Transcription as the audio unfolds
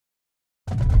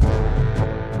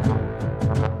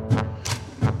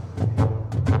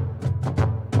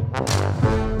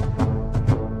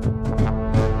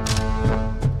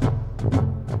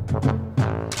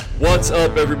What's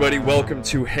up, everybody? Welcome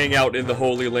to Hangout in the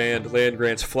Holy Land, Land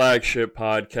Grant's flagship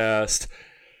podcast.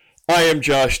 I am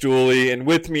Josh Dooley, and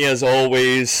with me, as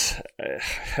always,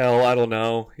 I don't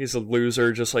know. He's a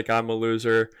loser, just like I'm a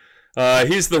loser.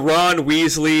 He's the Ron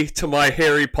Weasley to my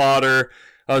Harry Potter.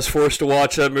 I was forced to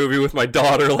watch that movie with my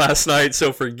daughter last night,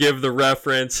 so forgive the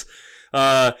reference.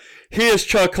 He is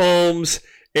Chuck Holmes,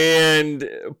 and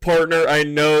partner, I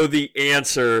know the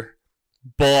answer,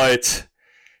 but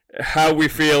how we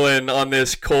feeling on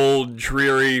this cold,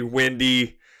 dreary,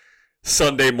 windy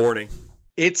Sunday morning?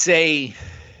 It's a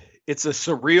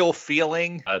surreal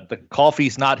feeling. The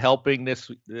coffee's not helping this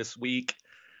week.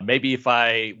 Maybe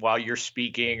while you're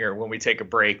speaking or when we take a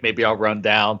break, maybe I'll run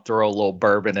down, throw a little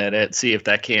bourbon in it, see if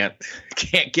that can't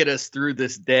get us through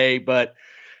this day. But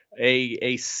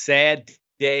a sad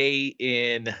day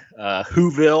in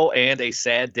Whoville and a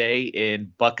sad day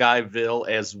in Buckeyeville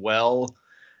as well.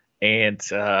 And,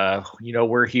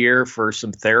 we're here for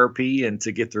some therapy and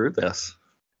to get through this.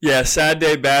 Yeah, sad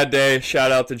day, bad day.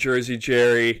 Shout out to Jersey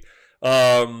Jerry.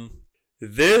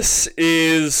 This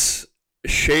is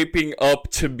shaping up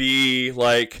to be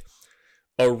like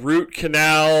a root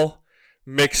canal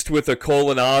mixed with a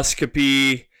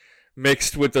colonoscopy,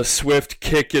 mixed with a swift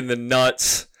kick in the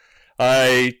nuts.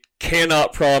 I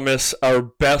cannot promise our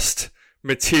best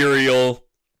material,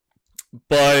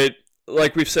 but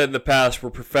like we've said in the past, we're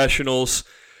professionals.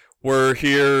 We're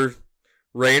here,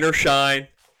 rain or shine,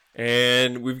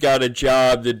 and we've got a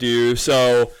job to do.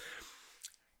 So,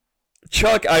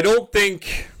 Chuck, I don't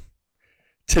think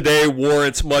today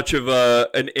warrants much of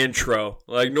an intro.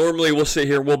 Like, normally we'll sit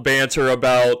here and we'll banter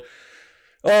about,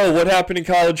 oh, what happened in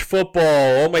college football?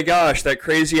 Oh, my gosh, that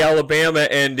crazy Alabama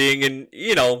ending. And,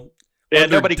 Yeah,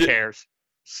 nobody cares.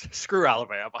 Screw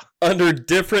Alabama. Under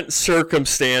different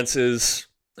circumstances,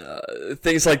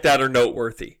 things like that are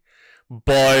noteworthy.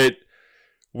 But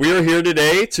we are here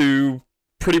today to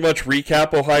pretty much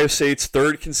recap Ohio State's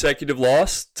third consecutive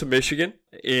loss to Michigan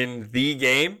in the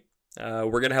game. We're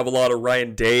going to have a lot of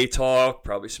Ryan Day talk,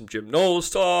 probably some Jim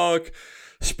Knowles talk,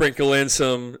 sprinkle in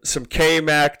some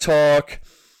K-Mac talk.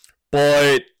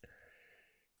 But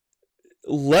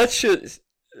let's just,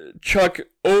 Chuck,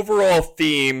 overall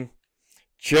theme,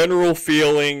 general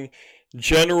feeling,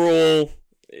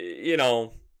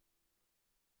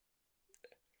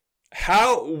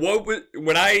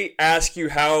 when I ask you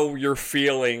how you're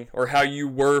feeling or how you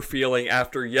were feeling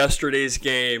after yesterday's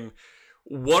game,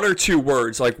 one or two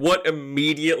words, like what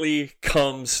immediately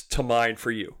comes to mind for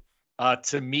you?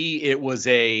 To me, it was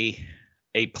a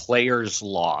player's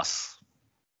loss.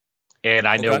 And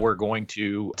I know we're going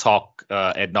to talk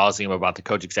ad nauseum about the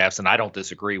coaching staffs, and I don't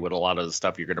disagree with a lot of the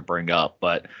stuff you're going to bring up.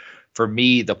 But for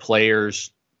me, the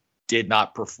players did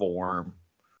not perform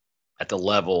at the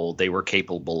level they were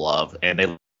capable of, and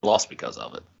they lost because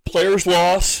of it. Players'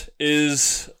 loss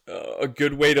is a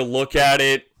good way to look at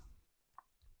it.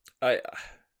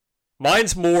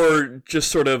 Mine's more just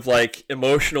sort of like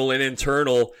emotional and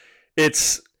internal.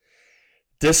 It's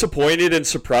disappointed and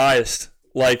surprised.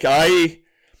 Like I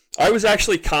was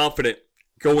actually confident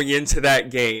going into that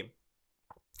game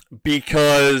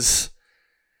because,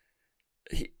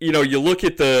 you look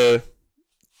at the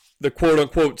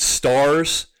quote-unquote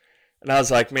stars, and I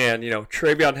was like, man,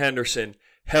 Travion Henderson,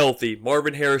 healthy.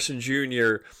 Marvin Harrison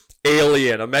Jr.,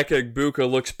 alien. Emeka Egbuka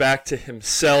looks back to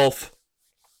himself.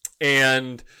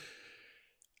 And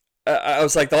I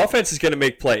was like, the offense is going to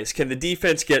make plays. Can the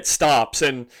defense get stops?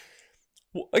 And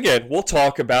again, we'll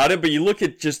talk about it, but you look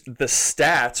at just the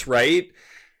stats, right?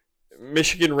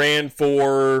 Michigan ran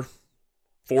for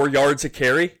 4 yards a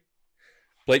carry.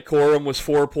 Blake Corum was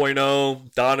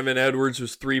 4.0. Donovan Edwards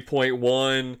was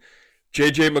 3.1.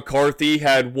 J.J. McCarthy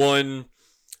had one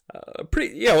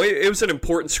it was an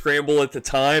important scramble at the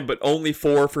time, but only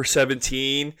 4 for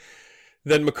 17.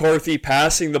 Then McCarthy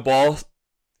passing the ball,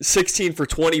 16 for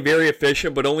 20, very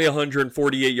efficient, but only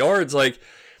 148 yards. Like,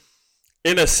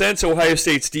 in a sense, Ohio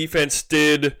State's defense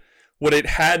did what it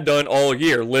had done all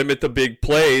year, limit the big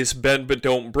plays, bend but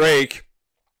don't break.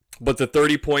 But the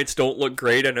 30 points don't look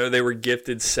great. I know they were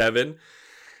gifted 7.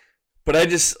 But I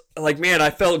just, I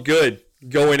felt good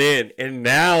going in. And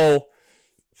now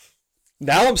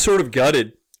I'm sort of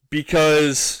gutted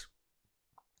because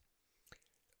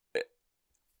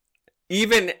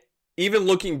even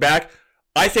looking back,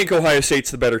 I think Ohio State's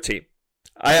the better team.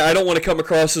 I don't want to come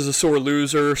across as a sore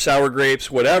loser, sour grapes,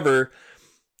 whatever.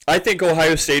 I think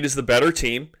Ohio State is the better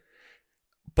team,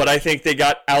 but I think they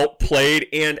got outplayed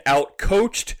and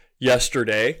outcoached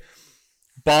yesterday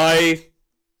by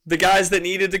the guys that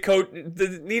needed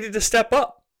to step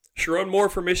up. Sharon Moore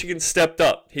for Michigan stepped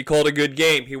up. He called a good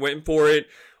game. He went for it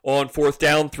on 4th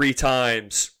down 3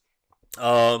 times.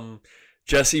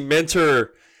 Jesse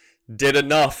Minter did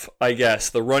enough, I guess.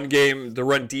 The run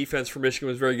defense for Michigan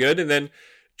was very good. And then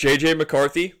J.J.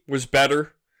 McCarthy was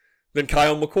better than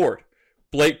Kyle McCord.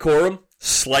 Blake Corum,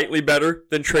 slightly better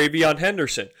than Travion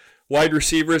Henderson. Wide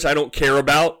receivers, I don't care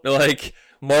about. Like,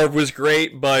 Marv was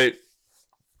great, but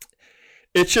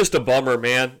it's just a bummer,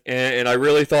 man. And I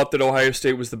really thought that Ohio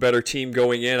State was the better team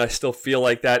going in. I still feel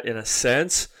like that in a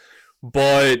sense.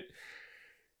 But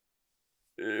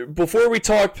before we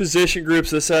talk position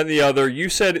groups, this, that, and the other, you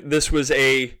said this was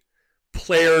a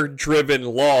player-driven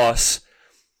loss.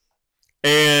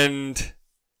 And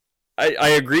I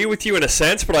agree with you in a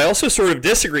sense, but I also sort of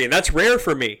disagree, and that's rare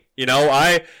for me. You know,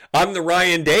 I'm the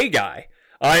Ryan Day guy.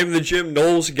 I'm the Jim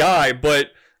Knowles guy,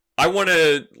 but I want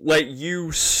to let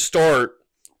you start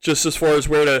just as far as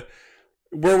where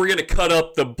we're going to cut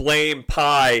up the blame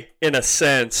pie in a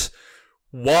sense.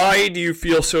 Why do you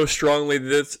feel so strongly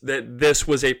that this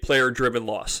was a player-driven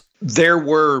loss? There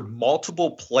were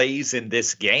multiple plays in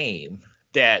this game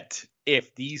that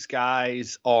if these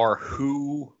guys are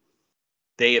who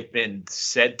they have been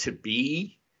said to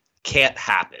be, can't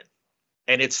happen.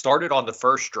 And it started on the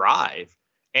first drive,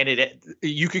 and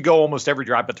you could go almost every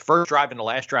drive, but the first drive and the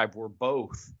last drive were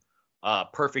both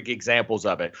perfect examples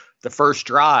of it. The first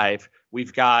drive,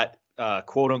 we've got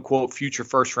quote unquote future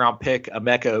first round pick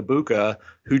Emeka Egbuka,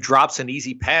 who drops an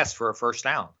easy pass for a first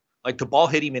down. Like, the ball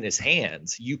hit him in his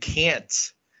hands. You can't,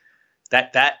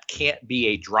 that can't be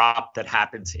a drop that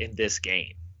happens in this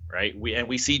game, right?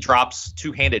 We see drops,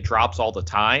 two-handed drops all the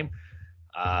time.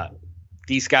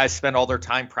 These guys spend all their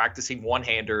time practicing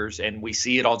one-handers, and we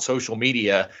see it on social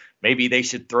media. Maybe they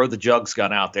should throw the jugs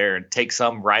gun out there and take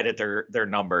some right at their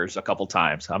numbers a couple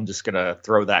times. I'm just going to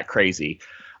throw that crazy.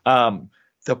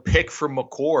 The pick from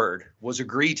McCord was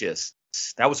egregious.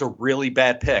 That was a really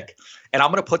bad pick. And I'm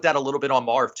going to put that a little bit on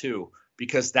Marv too,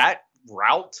 because that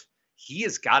route, he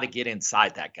has got to get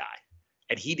inside that guy.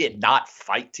 And he did not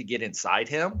fight to get inside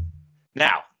him.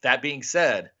 Now, that being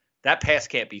said, that pass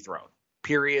can't be thrown.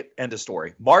 Period. End of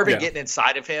story. Marvin getting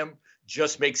inside of him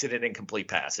just makes it an incomplete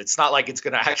pass. It's not like it's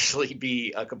going to actually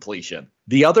be a completion.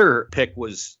 The other pick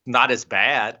was not as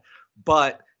bad,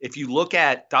 but if you look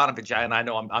at Donovan Jackson, and I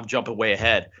know I'm jumping way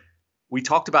ahead. We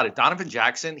talked about it. Donovan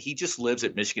Jackson, he just lives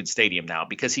at Michigan Stadium now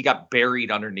because he got buried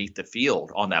underneath the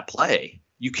field on that play.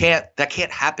 That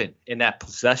can't happen in that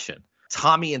possession.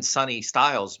 Tommy and Sonny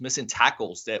Styles missing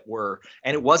tackles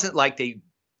and it wasn't like they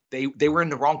were in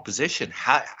the wrong position.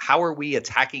 How are we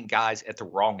attacking guys at the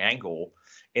wrong angle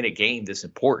in a game this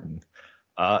important?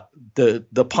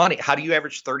 The punting, how do you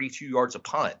average 32 yards a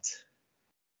punt?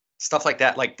 Stuff like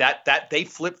that, that they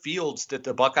flip fields that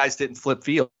the Buckeyes didn't flip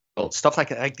fields. Stuff like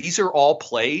that. Like, these are all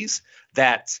plays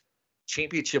that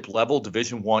championship level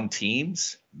Division I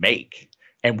teams make.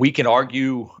 And we can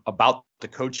argue about the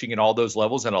coaching and all those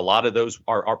levels. And a lot of those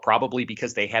are probably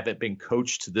because they haven't been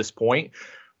coached to this point.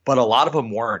 But a lot of them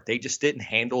weren't. They just didn't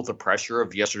handle the pressure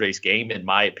of yesterday's game, in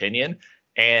my opinion.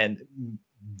 And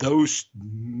those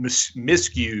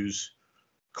miscues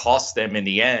cost them in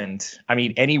the end. I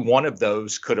mean, any one of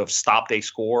those could have stopped a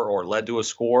score or led to a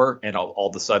score, and all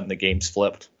of a sudden the game's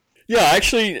flipped. Yeah,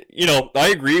 actually, I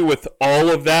agree with all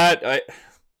of that.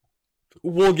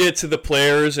 We'll get to the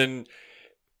players, and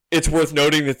it's worth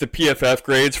noting that the PFF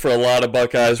grades for a lot of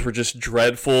Buckeyes were just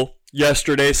dreadful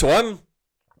yesterday. So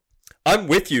I'm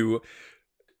with you.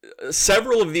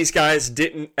 Several of these guys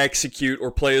didn't execute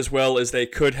or play as well as they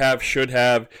could have, should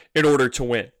have, in order to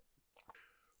win.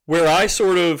 Where I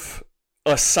sort of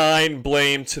assign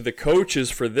blame to the coaches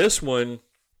for this one,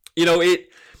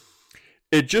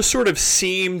 it just sort of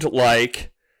seemed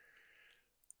like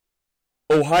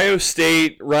Ohio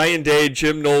State, Ryan Day,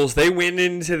 Jim Knowles, they went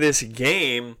into this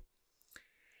game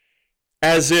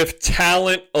as if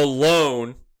talent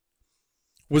alone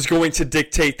was going to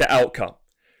dictate the outcome.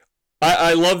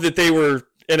 I love that they were,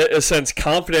 in a sense,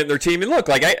 confident in their team. And look,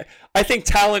 I think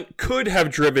talent could have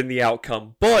driven the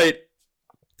outcome, but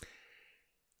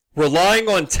relying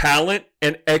on talent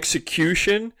and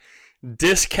execution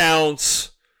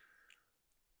discounts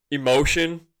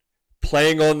emotion,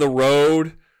 playing on the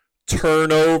road,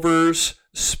 turnovers,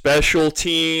 special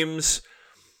teams,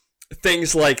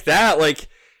 things like that. Like,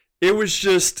 it was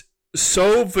just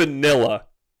so vanilla.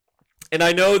 And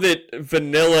I know that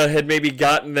vanilla had maybe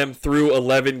gotten them through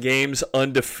 11 games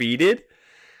undefeated,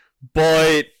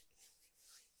 but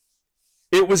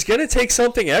it was going to take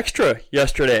something extra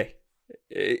yesterday.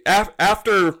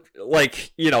 After,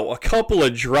 a couple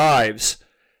of drives,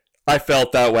 I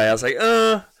felt that way. I was like,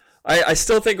 I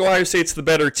still think Ohio State's the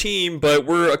better team, but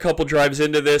we're a couple drives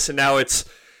into this, and now it's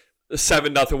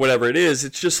 7-0, whatever it is.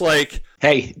 It's just like,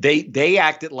 hey, they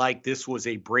acted like this was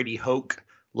a Brady Hoke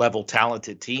level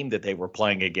talented team that they were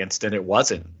playing against, and it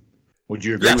wasn't. Would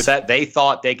you agree with that? They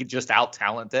thought they could just out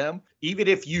talent them. Even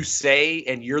if you say,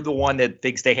 and you're the one that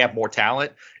thinks they have more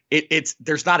talent,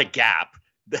 there's not a gap.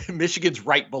 Michigan's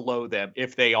right below them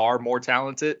if they are more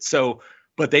talented. So,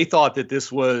 but they thought that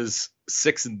this was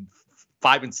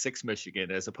 5-6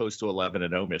 Michigan as opposed to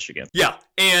 11-0 Michigan. Yeah,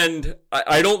 and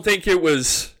I don't think it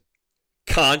was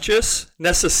conscious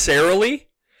necessarily,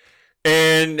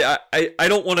 and I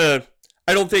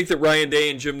don't think that Ryan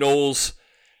Day and Jim Knowles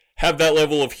have that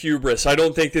level of hubris. I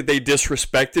don't think that they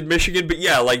disrespected Michigan, but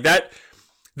yeah, like that,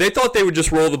 they thought they would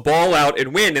just roll the ball out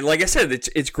and win. And like I said,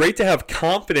 it's great to have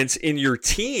confidence in your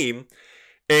team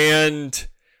and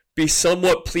be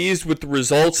somewhat pleased with the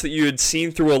results that you had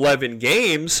seen through 11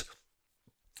 games.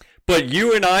 But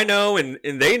you and I know, and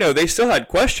they know, they still had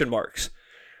question marks,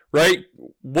 right?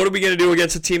 What are we going to do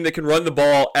against a team that can run the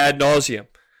ball ad nauseum?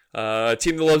 A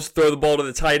team that loves to throw the ball to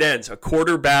the tight ends, a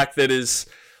quarterback that is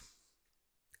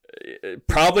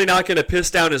probably not going to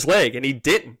piss down his leg, and he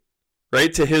didn't,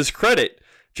 right? To his credit,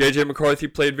 J.J. McCarthy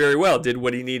played very well, did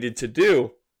what he needed to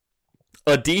do.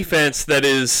 A defense that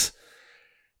is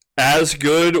as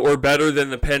good or better than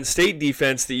the Penn State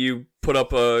defense that you put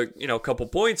up a couple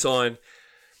points on.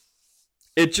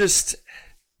 It just,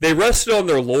 they rested on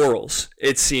their laurels,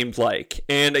 it seemed like.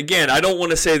 And again, I don't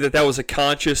want to say that was a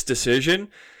conscious decision.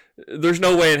 There's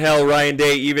no way in hell Ryan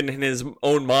Day, even in his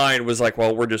own mind, was like,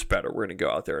 well, we're just better. We're going to go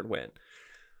out there and win.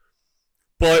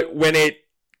 But when it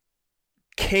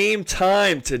came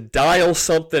time to dial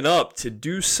something up, to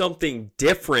do something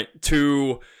different,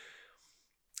 to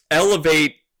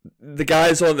elevate the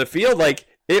guys on the field, like,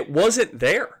 it wasn't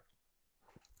there.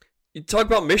 You talk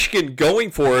about Michigan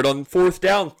going for it on 4th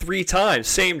down 3 times,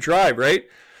 same drive, right?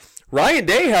 Ryan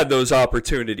Day had those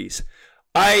opportunities.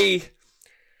 I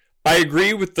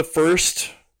agree with the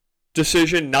first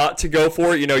decision not to go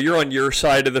for it. You're on your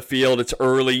side of the field. It's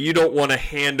early. You don't want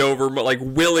to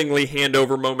willingly hand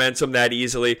over momentum that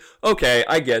easily. Okay,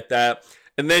 I get that.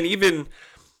 And then even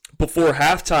before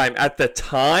halftime, at the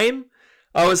time,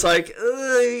 I was like,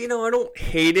 I don't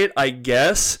hate it, I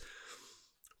guess.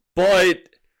 But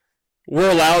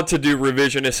we're allowed to do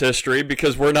revisionist history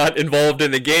because we're not involved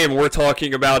in the game. We're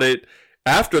talking about it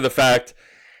after the fact.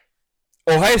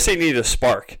 Ohio State needed a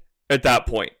spark at that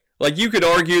point. Like, you could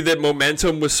argue that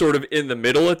momentum was sort of in the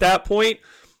middle at that point.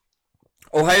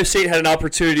 Ohio State had an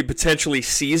opportunity to potentially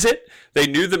seize it. They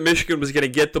knew that Michigan was going to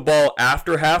get the ball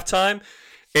after halftime,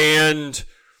 and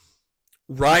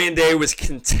Ryan Day was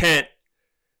content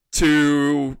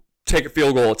to take a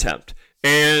field goal attempt.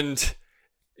 And,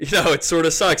 it sort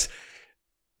of sucks.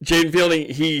 Jaden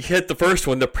Fielding, he hit the first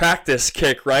one, the practice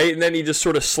kick, right? And then he just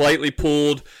sort of slightly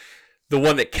pulled the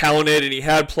one that counted, and he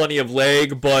had plenty of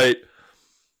leg, but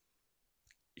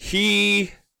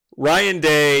Ryan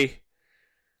Day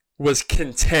was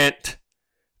content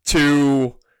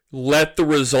to let the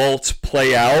results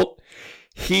play out.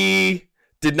 He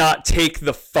did not take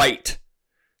the fight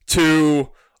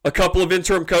to a couple of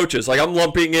interim coaches. Like, I'm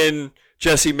lumping in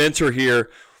Jesse Minter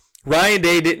here. Ryan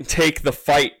Day didn't take the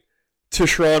fight to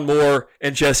Sherrone Moore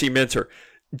and Jesse Minter.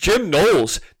 Jim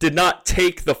Knowles did not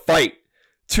take the fight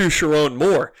to Sherrone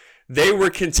Moore. They were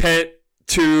content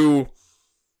to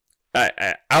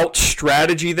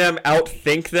out-strategy them,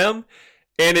 outthink them,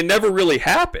 and it never really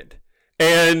happened.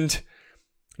 And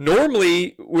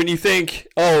normally, when you think,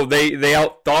 they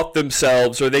outthought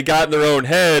themselves or they got in their own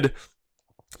head,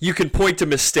 you can point to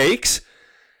mistakes.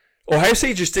 Ohio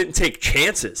State just didn't take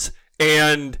chances,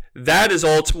 and that is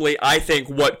ultimately, I think,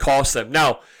 what cost them.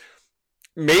 Now,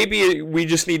 maybe we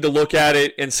just need to look at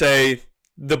it and say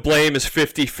the blame is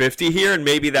 50-50 here, and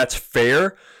maybe that's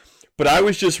fair. But I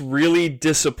was just really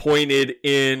disappointed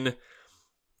in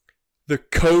the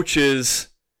coaches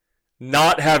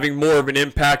not having more of an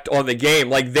impact on the game.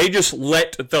 Like, they just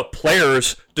let the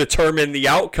players determine the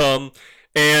outcome.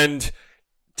 And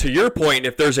to your point,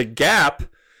 if there's a gap,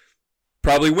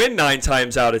 probably win 9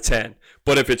 times out of 10.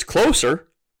 But if it's closer,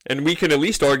 and we can at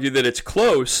least argue that it's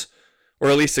close,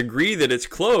 or at least agree that it's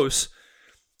close,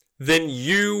 then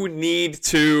you need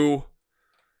to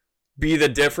be the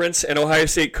difference, and Ohio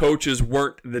State coaches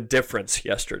weren't the difference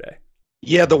yesterday.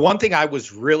 Yeah, the one thing I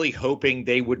was really hoping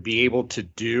they would be able to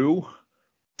do,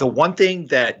 the one thing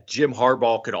that Jim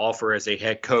Harbaugh could offer as a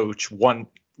head coach, one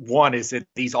is that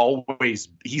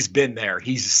he's been there.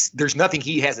 There's nothing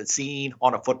he hasn't seen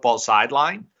on a football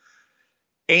sideline.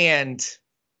 And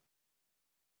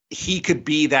he could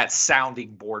be that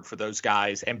sounding board for those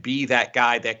guys and be that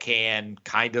guy that can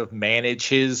kind of manage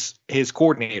his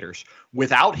coordinators.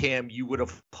 Without him, you would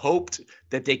have hoped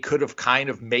that they could have kind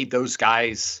of made those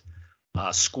guys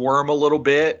squirm a little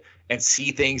bit and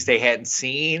see things they hadn't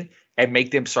seen and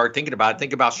make them start thinking about it.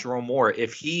 Think about Sharon Moore.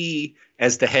 If he,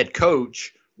 as the head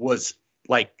coach, was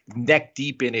like neck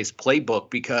deep in his playbook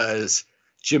because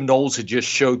Jim Knowles had just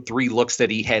showed 3 looks that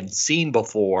he hadn't seen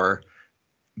before,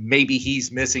 maybe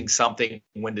he's missing something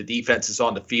when the defense is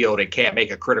on the field and can't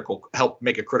make a critical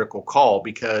call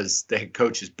because the head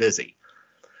coach is busy.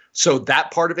 So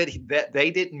that part of it, that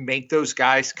they didn't make those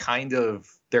guys kind of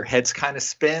their heads kind of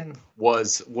spin,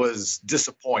 was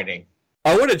disappointing.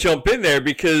 I want to jump in there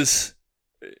because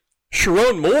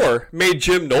Sharon Moore made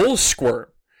Jim Knowles squirm.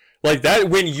 Like that,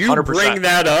 when you 100%. Bring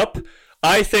that up,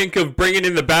 I think of bringing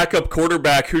in the backup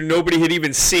quarterback who nobody had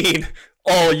even seen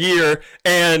all year.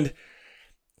 And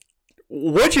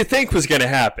what'd you think was going to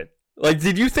happen? Like,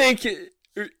 did you think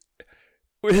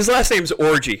his last name's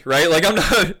Orgy, right? Like, I'm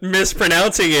not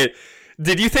mispronouncing it.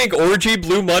 Did you think Orgy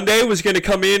Blue Monday was going to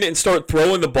come in and start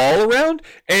throwing the ball around?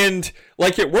 And,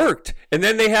 like, it worked. And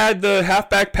then they had the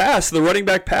halfback pass, the running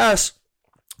back pass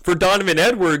for Donovan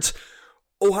Edwards.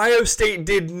 Ohio State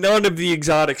did none of the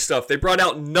exotic stuff. They brought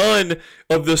out none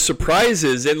of the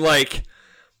surprises. And, like,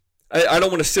 I don't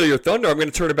want to steal your thunder. I'm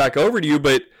going to turn it back over to you,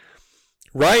 but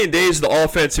Ryan Day is the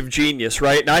offensive genius,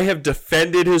 right? And I have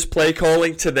defended his play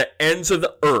calling to the ends of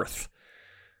the earth.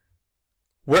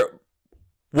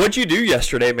 What'd you do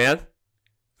yesterday, man?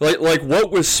 Like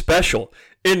what was special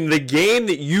in the game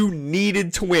that you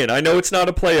needed to win? I know it's not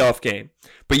a playoff game,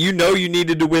 but you know you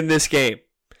needed to win this game.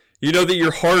 You know that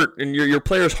your heart and your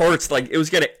players' hearts, like, it was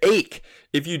going to ache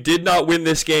if you did not win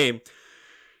this game.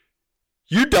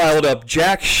 You dialed up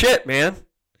jack shit, man.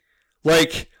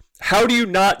 Like, how do you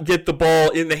not get the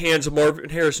ball in the hands of Marvin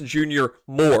Harrison Jr.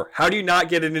 more? How do you not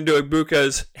get it into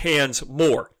Ibuka's hands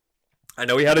more? I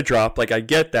know he had a drop, like, I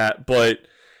get that, but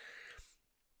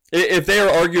if they are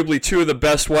arguably 2 of the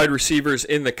best wide receivers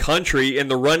in the country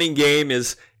and the running game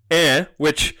is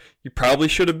which you probably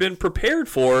should have been prepared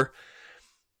for,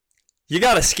 you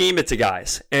got to scheme it to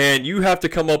guys. And you have to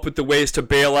come up with the ways to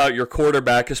bail out your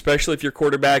quarterback, especially if your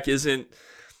quarterback isn't,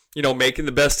 making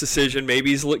the best decision. Maybe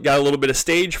he's got a little bit of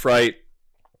stage fright.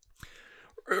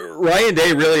 Ryan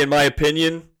Day, really, in my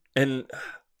opinion, and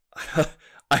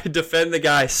I defend the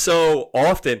guy so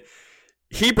often,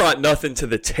 he brought nothing to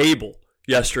the table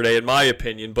yesterday, in my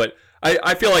opinion, but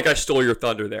I feel like I stole your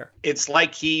thunder there. It's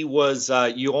like he was,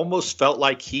 you almost felt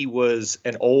like he was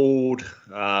an old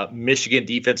Michigan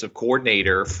defensive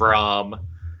coordinator from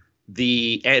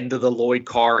the end of the Lloyd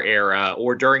Carr era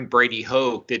or during Brady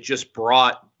Hoke that just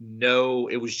brought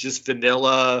it was just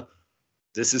vanilla.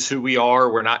 This is who we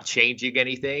are. We're not changing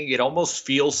anything. It almost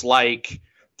feels like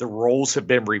the roles have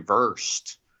been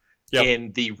reversed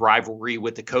in the rivalry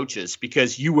with the coaches,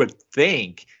 because you would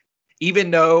think,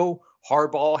 even though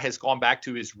Harbaugh has gone back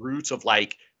to his roots of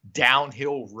like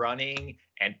downhill running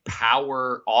and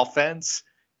power offense,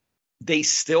 they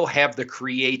still have the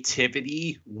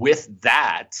creativity with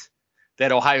that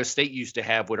Ohio State used to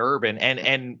have with Urban,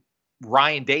 and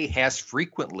Ryan Day has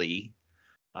frequently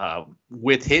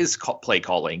with his play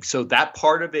calling. So that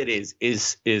part of it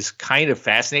is kind of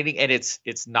fascinating, and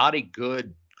it's not a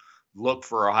good look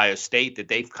for Ohio State that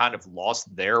they've kind of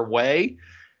lost their way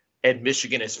and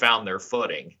Michigan has found their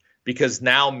footing, because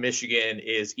now Michigan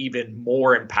is even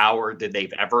more empowered than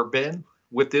they've ever been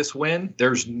with this win.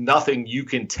 There's nothing you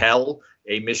can tell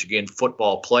a Michigan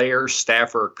football player,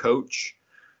 staffer, coach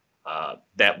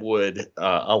that would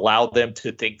allow them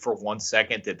to think for 1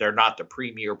 second that they're not the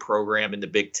premier program in the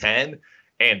Big Ten.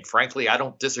 And frankly, I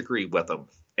don't disagree with them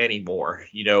anymore.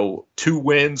 2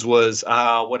 wins was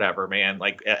whatever, man.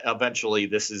 Like, eventually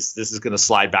this is going to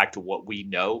slide back to what we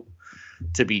know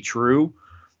to be true.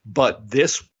 But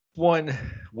this one,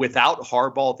 without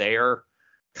Harbaugh there,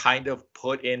 kind of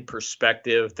put in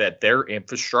perspective that their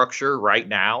infrastructure right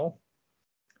now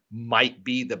might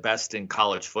be the best in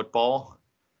college football.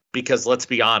 Because let's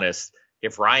be honest,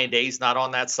 if Ryan Day's not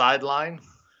on that sideline,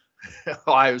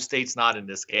 Ohio State's not in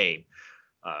this game.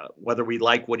 Whether we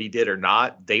like what he did or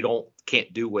not, they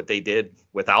can't do what they did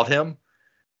without him.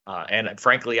 And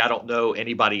frankly, I don't know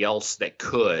anybody else that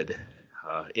could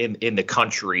in the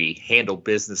country handle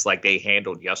business like they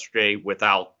handled yesterday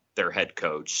without their head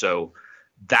coach. So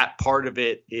that part of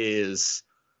it is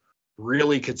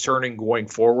really concerning going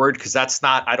forward, because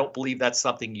I don't believe that's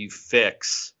something you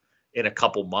fix in a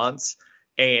couple months.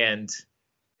 And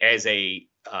as a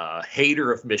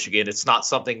hater of Michigan, it's not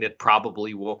something that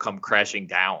probably will come crashing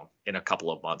down in a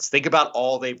couple of months. Think about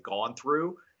all they've gone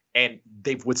through, and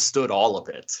they've withstood all of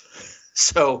it.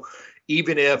 So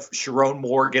even if Sharon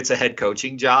Moore gets a head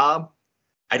coaching job,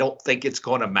 I don't think it's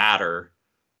going to matter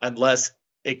unless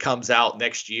it comes out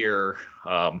next year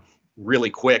really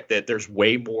quick that there's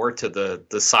way more to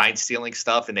the sign stealing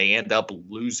stuff and they end up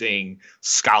losing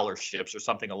scholarships or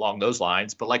something along those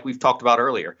lines. But like we've talked about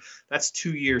earlier, that's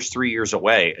 2 years, 3 years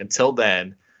away. Until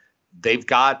then, they've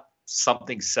got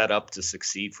something set up to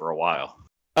succeed for a while.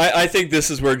 I think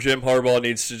this is where Jim Harbaugh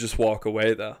needs to just walk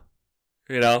away, though.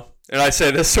 You know? And I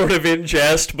say this sort of in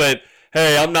jest, but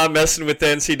hey, I'm not messing with the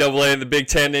NCAA and the Big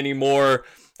Ten anymore.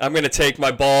 I'm going to take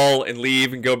my ball and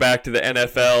leave and go back to the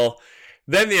NFL.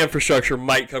 Then the infrastructure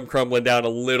might come crumbling down a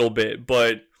little bit.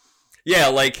 But, yeah,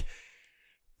 like,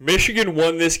 Michigan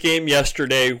won this game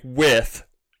yesterday with,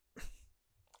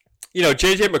 you know,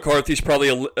 J.J. McCarthy's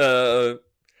probably a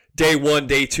day 1,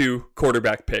 day 2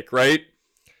 quarterback pick, right?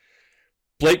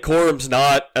 Blake Corum's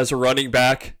not as a running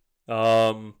back.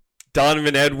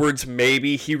 Donovan Edwards,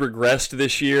 maybe. He regressed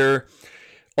this year.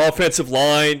 Offensive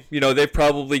line, you know, they've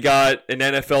probably got an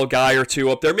NFL guy or two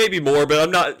up there. Maybe more, but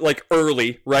I'm not, like,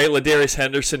 early, right? Ladarius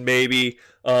Henderson, maybe.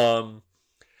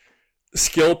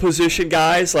 Skill position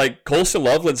guys, like Colston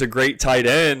Loveland's a great tight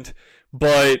end,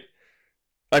 but,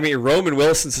 I mean, Roman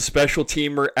Wilson's a special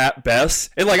teamer at best.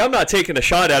 And, like, I'm not taking a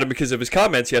shot at him because of his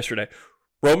comments yesterday.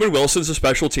 Roman Wilson's a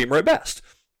special teamer at best.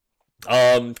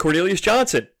 Cornelius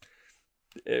Johnson,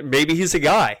 maybe he's a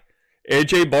guy.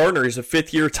 A.J. Barner is a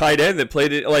fifth-year tight end that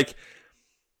played it. Like,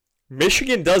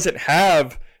 Michigan doesn't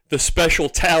have the special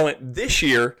talent this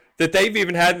year that they've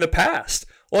even had in the past.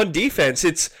 On defense,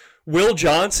 it's Will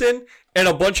Johnson and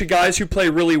a bunch of guys who play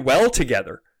really well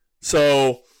together.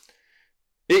 So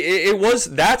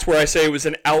that's where I say it was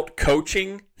an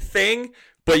out-coaching thing,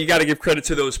 but you got to give credit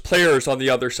to those players on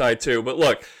the other side too. But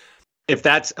look, if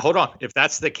that's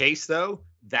the case though,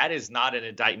 that is not an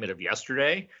indictment of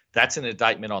yesterday. That's an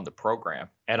indictment on the program.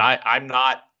 And I'm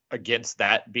not against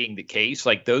that being the case.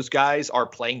 Like, those guys are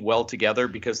playing well together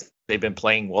because they've been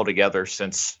playing well together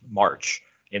since March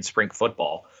in spring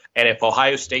football. And if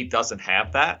Ohio State doesn't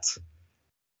have that,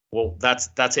 well, that's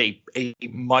a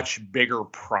much bigger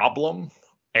problem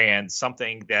and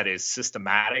something that is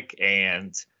systematic.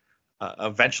 And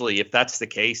eventually, if that's the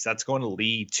case, that's going to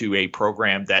lead to a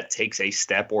program that takes a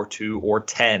step or 2 or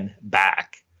 10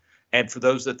 back. And for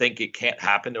those that think it can't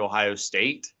happen to Ohio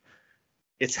State,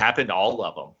 it's happened to all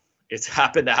of them. It's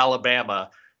happened to Alabama.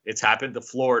 It's happened to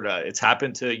Florida. It's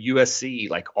happened to USC.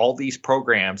 Like, all these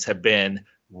programs have been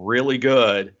really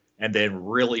good and then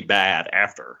really bad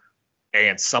after.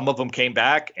 And some of them came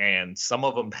back and some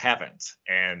of them haven't.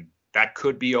 And that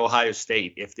could be Ohio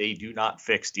State if they do not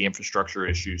fix the infrastructure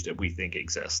issues that we think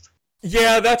exist.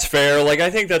 Yeah, that's fair. Like, I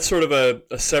think that's sort of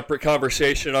a separate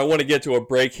conversation. I want to get to a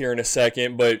break here in a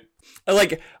second, but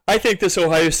I think this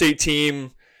Ohio State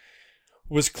team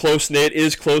was close-knit,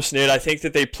 is close-knit. I think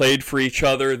that they played for each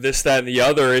other, this, that, and the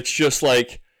other. It's just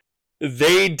like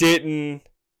they haven't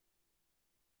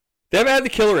had the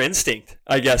killer instinct,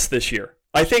 I guess, this year.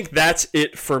 I think that's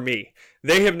it for me.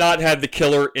 They have not had the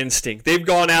killer instinct. They've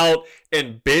gone out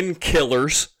and been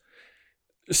killers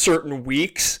certain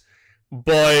weeks,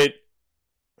 but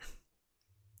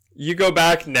you go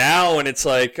back now and it's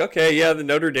like, okay, yeah, the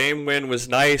Notre Dame win was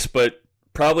nice, but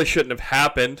probably shouldn't have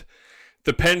happened.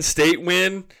 The Penn State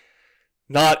win,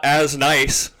 not as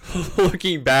nice.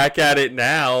 Looking back at it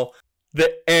now,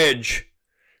 the edge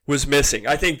was missing.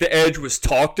 I think the edge was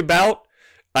talked about.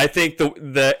 I think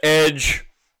the edge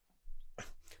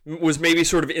was maybe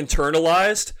sort of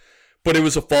internalized, but it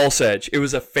was a false edge. It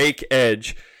was a fake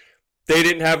edge. They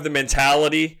didn't have the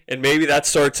mentality, and maybe that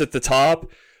starts at the top,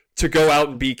 to go out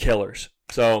and be killers.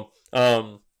 So,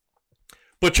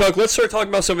 but Chuck, let's start talking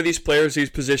about some of these players, these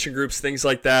position groups, things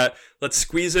like that. Let's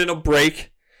squeeze in a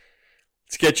break.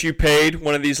 Let's get you paid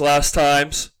one of these last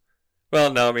times.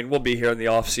 Well, no, I mean, we'll be here in the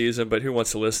off season, but who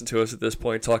wants to listen to us at this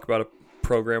point, talk about a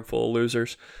program full of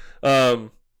losers?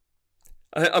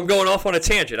 I'm going off on a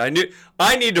tangent. I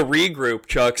need to regroup,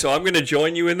 Chuck, so I'm going to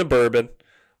join you in the bourbon.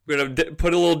 I'm going to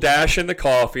put a little dash in the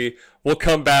coffee. We'll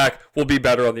come back. We'll be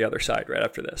better on the other side right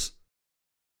after this.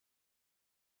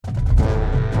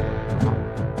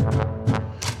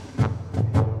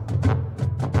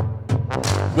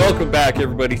 Welcome back,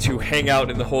 everybody, to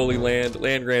Hangout in the Holy Land,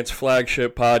 Land Grant's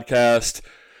flagship podcast.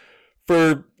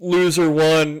 For loser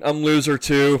 1, I'm loser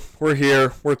 2. We're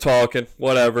here. We're talking.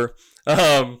 Whatever.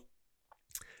 Ohio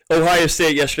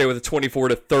State yesterday with a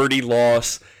 24-30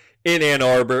 loss in Ann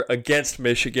Arbor against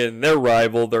Michigan, their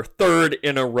rival, their third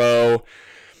in a row.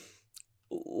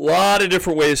 A lot of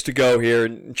different ways to go here.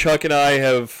 Chuck and I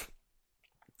have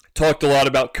talked a lot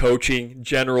about coaching,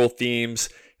 general themes.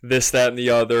 this, that, and the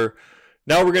other.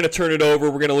 Now we're going to turn it over.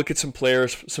 We're going to look at some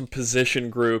players, some position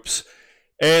groups.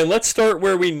 And let's start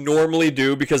where we normally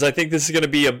do, because I think this is going to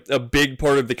be a big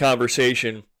part of the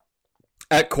conversation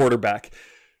at quarterback.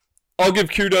 I'll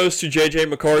give kudos to J.J.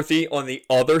 McCarthy on the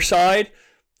other side.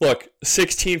 Look,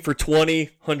 16 for 20,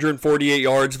 148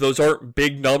 yards. Those aren't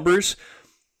big numbers,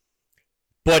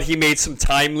 but he made some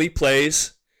timely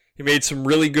plays. He made some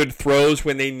really good throws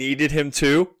when they needed him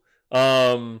to.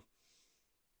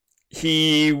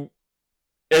 He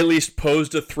at least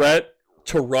posed a threat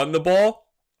to run the ball.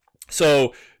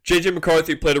 So J.J.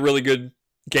 McCarthy played a really good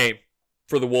game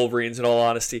for the Wolverines, in all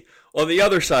honesty. On the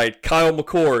other side, Kyle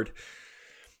McCord,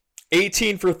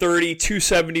 18 for 30,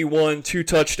 271, 2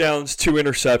 touchdowns, 2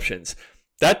 interceptions.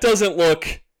 That doesn't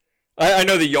look... I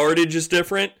know the yardage is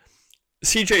different.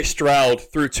 C.J. Stroud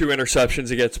threw 2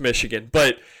 interceptions against Michigan,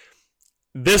 but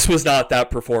this was not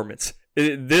that performance.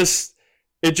 It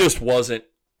just wasn't.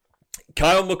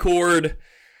 Kyle McCord,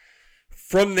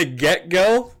 from the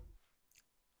get-go,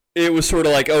 it was sort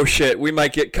of like, oh shit, we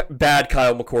might get bad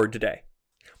Kyle McCord today.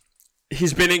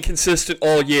 He's been inconsistent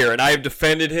all year, and I have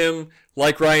defended him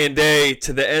like Ryan Day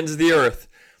to the ends of the earth.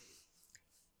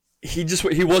 He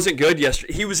wasn't good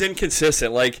yesterday. He was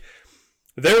inconsistent. Like,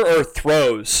 there are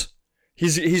throws.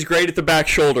 He's great at the back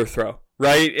shoulder throw,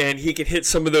 right? And he can hit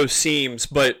some of those seams,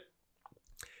 but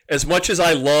as much as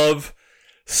I love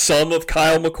some of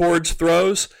Kyle McCord's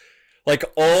throws, like,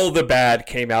 all the bad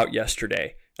came out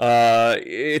yesterday.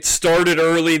 It started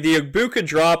early. The Ibuka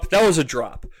drop, that was a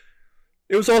drop.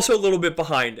 It was also a little bit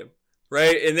behind him,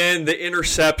 right? And then the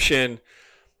interception,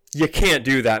 you can't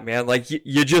do that, man. Like,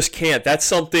 you just can't. That's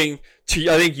something,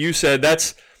 I think you said,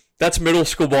 that's middle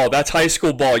school ball. That's high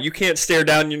school ball. You can't stare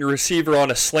down your receiver on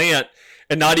a slant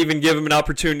and not even give him an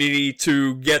opportunity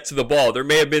to get to the ball. There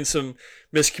may have been some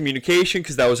miscommunication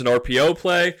because that was an RPO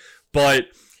play, but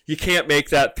you can't make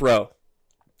that throw.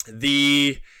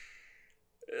 The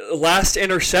last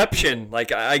interception,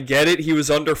 like, I get it. He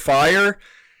was under fire.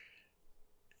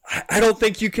 I don't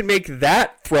think you can make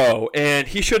that throw, and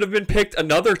he should have been picked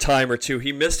another time or two.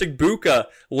 He missed Ibuka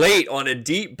late on a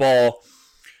deep ball.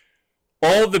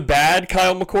 All the bad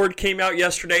Kyle McCord came out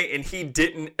yesterday, and he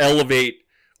didn't elevate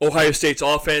Ohio State's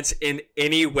offense in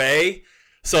any way.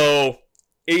 So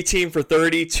 18 for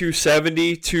 30,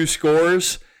 270, 2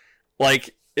 scores.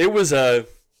 Like, it was a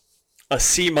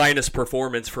C-minus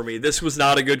performance for me. This was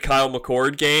not a good Kyle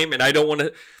McCord game, and I don't want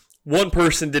to... One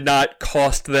person did not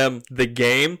cost them the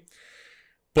game,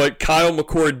 but Kyle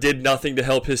McCord did nothing to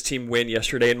help his team win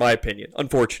yesterday, in my opinion,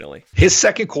 unfortunately. His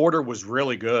second quarter was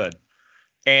really good,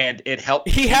 and it helped.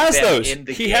 He has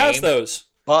those.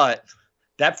 But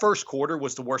that first quarter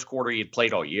was the worst quarter he had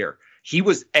played all year. He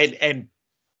was, and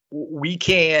we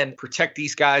can protect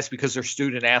these guys because they're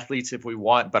student athletes if we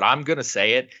want, but I'm going to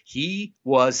say it. He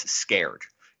was scared.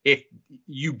 If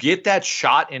you get that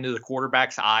shot into the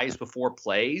quarterback's eyes before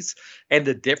plays, and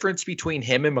the difference between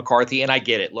him and McCarthy, and I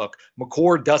get it. Look,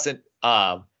 McCord doesn't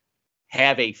have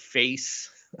a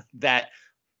face that,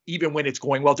 even when it's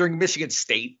going well, during Michigan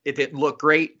State, it didn't look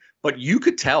great, but you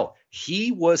could tell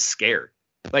he was scared.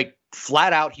 Like,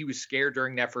 flat out, he was scared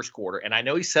during that first quarter. And I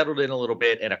know he settled in a little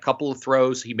bit, and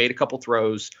he made a couple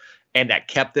throws, and that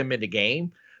kept them in the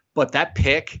game. But that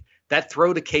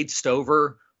throw to Cade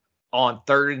Stover on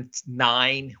 3rd and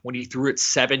 9, when he threw it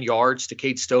 7 yards to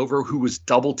Cade Stover, who was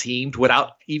double teamed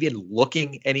without even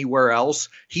looking anywhere else.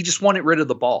 He just wanted rid of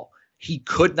the ball. He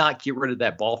could not get rid of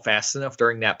that ball fast enough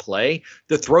during that play.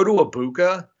 The throw to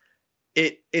Ibuka,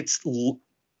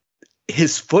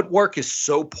 his footwork is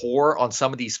so poor on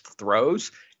some of these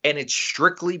throws, and it's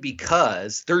strictly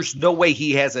because there's no way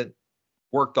he hasn't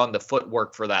worked on the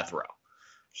footwork for that throw.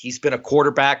 He's been a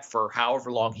quarterback for however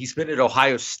long. He's been at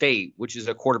Ohio State, which is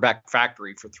a quarterback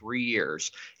factory, for 3 years.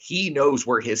 He knows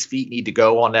where his feet need to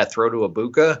go on that throw to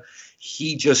Ibuka.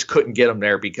 He just couldn't get him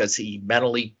there because he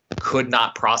mentally could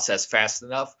not process fast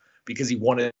enough because he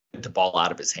wanted the ball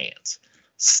out of his hands.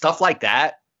 Stuff like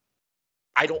that,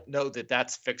 I don't know that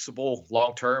that's fixable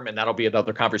long-term, and that'll be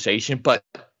another conversation, but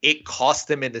it cost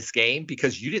them in this game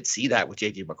because you didn't see that with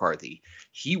J.J. McCarthy.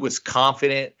 He was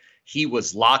confident. He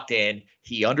was locked in.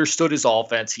 He understood his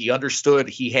offense. He understood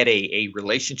he had a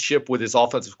relationship with his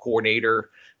offensive coordinator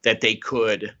that he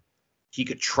could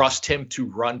trust him to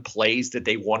run plays that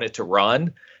they wanted to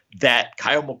run that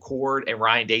Kyle McCord and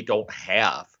Ryan Day don't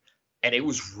have. And it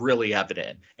was really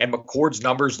evident. And McCord's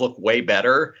numbers look way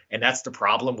better. And that's the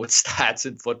problem with stats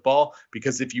in football,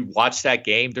 because if you watch that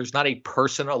game, there's not a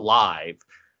person alive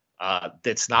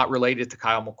that's not related to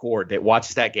Kyle McCord that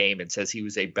watches that game and says he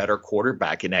was a better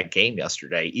quarterback in that game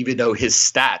yesterday, even though his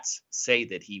stats say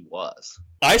that he was.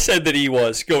 I said that he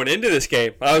was going into this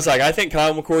game. I was like, I think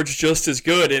Kyle McCord's just as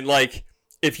good. And, like,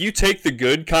 if you take the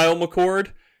good Kyle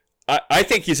McCord, I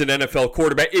think he's an NFL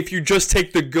quarterback. If you just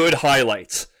take the good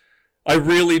highlights, I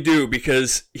really do,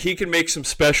 because he can make some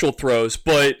special throws.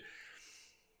 But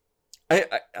I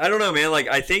don't know, man. Like,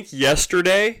 I think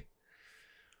yesterday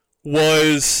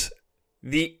was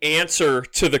the answer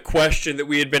to the question that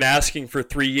we had been asking for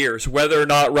 3 years, whether or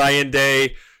not Ryan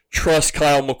Day trusts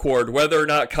Kyle McCord, whether or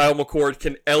not Kyle McCord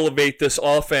can elevate this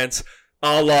offense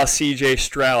a la CJ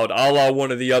Stroud, a la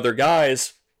one of the other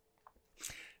guys.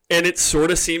 And it sort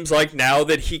of seems like now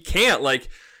that he can't. Like,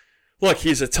 look,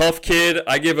 he's a tough kid.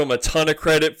 I give him a ton of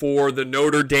credit for the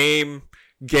Notre Dame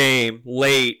game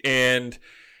late and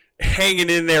hanging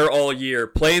in there all year,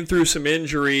 playing through some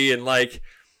injury, and, like,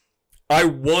 I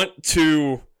want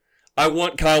Kyle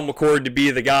McCord to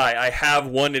be the guy. I have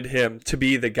wanted him to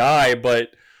be the guy,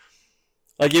 but,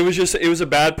 like, it was a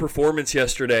bad performance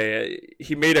yesterday.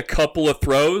 He made a couple of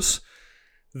throws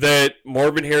that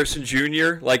Marvin Harrison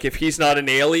Jr., like, if he's not an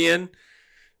alien,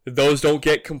 those don't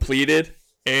get completed.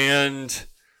 And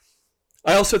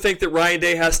I also think that Ryan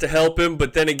Day has to help him,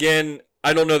 but then again,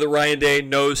 I don't know that Ryan Day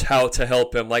knows how to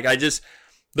help him. Like,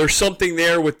 there's something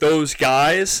there with those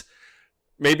guys.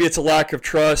 Maybe it's a lack of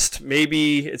trust.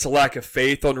 Maybe it's a lack of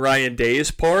faith on Ryan Day's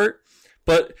part.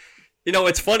 But, you know,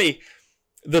 it's funny.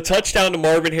 The touchdown to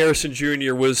Marvin Harrison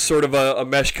Jr. was sort of a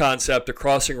mesh concept, a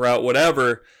crossing route,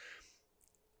 whatever.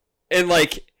 And,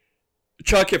 like,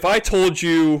 Chuck, if I told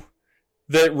you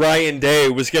that Ryan Day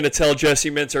was going to tell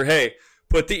Jesse Minter, hey,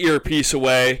 put the earpiece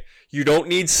away. You don't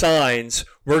need signs.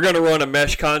 We're going to run a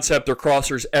mesh concept or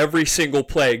crossers every single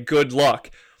play. Good luck.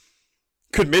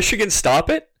 Could Michigan stop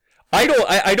it?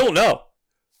 I don't know.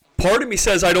 Part of me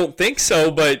says I don't think so,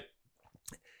 but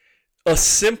a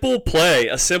simple play,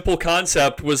 a simple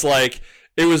concept was like,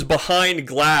 it was behind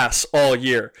glass all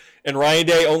year. And Ryan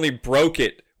Day only broke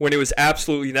it when it was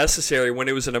absolutely necessary, when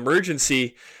it was an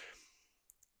emergency.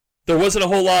 There wasn't a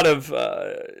whole lot of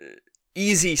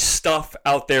easy stuff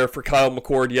out there for Kyle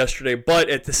McCord yesterday, but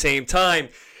at the same time,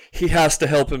 he has to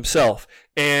help himself.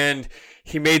 And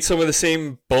he made some of the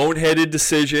same boneheaded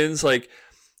decisions. Like,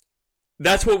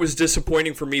 that's what was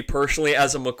disappointing for me personally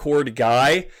as a McCord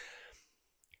guy.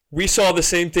 We saw the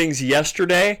same things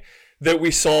yesterday that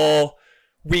we saw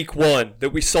week 1,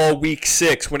 that we saw week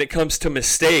 6 when it comes to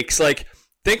mistakes. Like,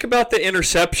 think about the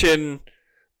interception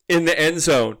in the end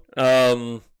zone.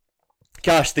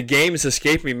 Gosh, the game has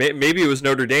escaped me. Maybe it was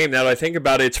Notre Dame. Now that I think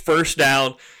about it, it's first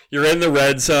down. You're in the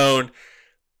red zone.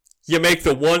 You make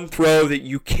the one throw that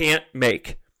you can't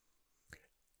make.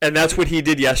 And that's what he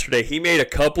did yesterday. He made a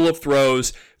couple of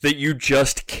throws that you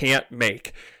just can't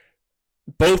make.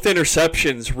 Both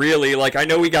interceptions, really. Like, I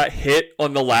know we got hit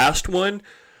on the last one,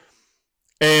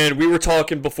 and we were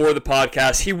talking before the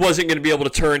podcast. He wasn't going to be able to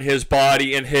turn his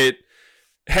body and hit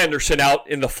Henderson out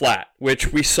in the flat,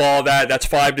 which we saw that. That's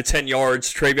 5 to 10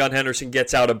 yards. TreVeyon Henderson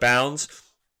gets out of bounds.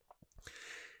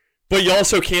 But you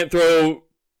also can't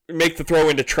make the throw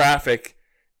into traffic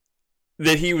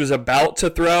that he was about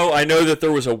to throw. I know that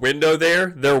there was a window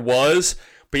there. There was.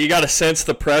 But you got to sense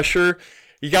the pressure.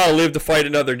 You got to live to fight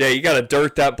another day. You got to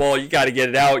dirt that ball. You got to get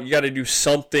it out. You got to do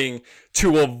something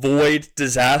to avoid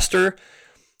disaster.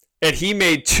 And he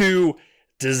made 2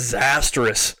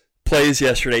 disastrous plays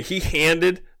yesterday. He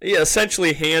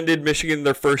essentially handed Michigan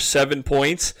their first 7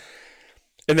 points.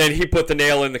 And then he put the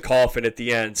nail in the coffin at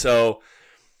the end. So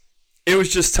it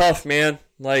was just tough, man.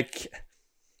 Like,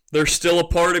 there's still a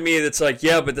part of me that's like,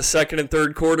 yeah, but the second and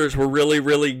third quarters were really,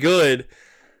 really good.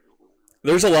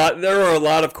 There are a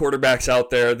lot of quarterbacks out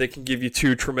there that can give you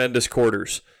 2 tremendous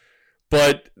quarters.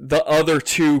 But the other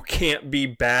 2 can't be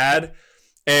bad.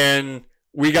 And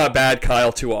we got bad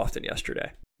Kyle too often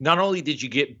yesterday. Not only did you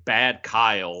get bad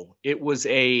Kyle, it was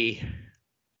a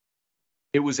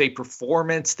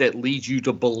performance that leads you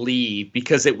to believe,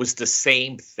 because it was the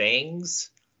same things.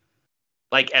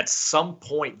 Like, at some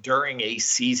point during a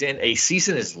season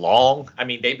is long. I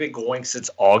mean, they've been going since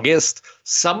August.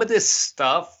 Some of this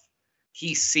stuff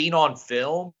he's seen on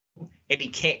film and he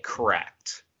can't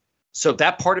correct. So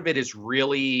that part of it is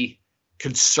really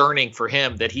concerning for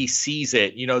him, that he sees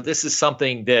it. You know, this is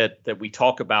something that we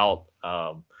talk about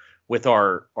with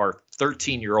our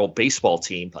 13-year-old baseball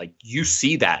team. Like, you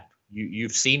see that.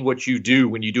 You've seen what you do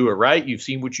when you do it right. You've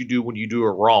seen what you do when you do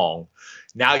it wrong.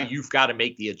 Now you've got to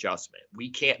make the adjustment. We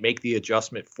can't make the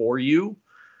adjustment for you.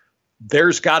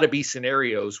 There's got to be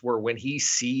scenarios where when he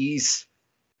sees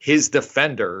his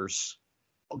defenders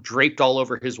draped all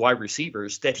over his wide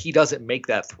receivers that he doesn't make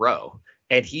that throw.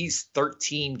 And he's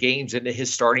 13 games into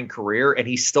his starting career, and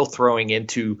he's still throwing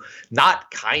into not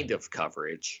kind of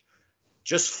coverage,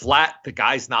 just flat. The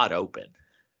guy's not open.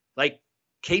 Like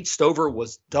Cade Stover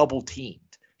was double teamed.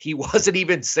 He wasn't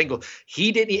even single.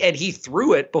 He didn't, and he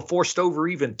threw it before Stover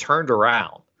even turned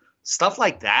around. Stuff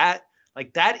like that.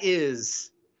 Like that's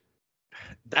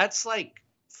like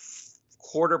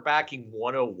quarterbacking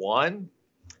 101.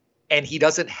 And he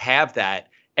doesn't have that.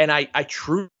 And I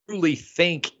truly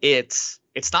think it's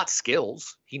not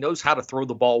skills. He knows how to throw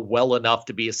the ball well enough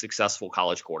to be a successful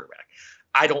college quarterback.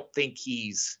 I don't think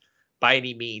he's by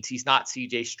any means, he's not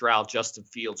CJ Stroud, Justin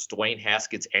Fields, Dwayne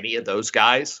Haskins, any of those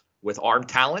guys with arm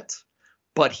talent,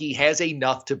 but he has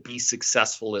enough to be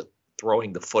successful at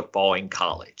throwing the football in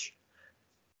college.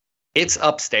 It's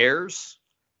upstairs,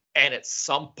 and at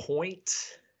some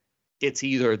point, it's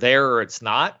either there or it's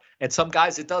not. And some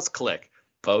guys, it does click.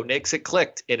 Bo Nix, it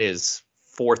clicked in his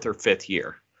 4th or 5th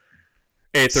year.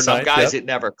 8th or 9th. Some guys, yep. It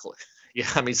never clicked. Yeah,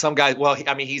 I mean, some guys, well,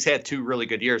 I mean, he's had 2 really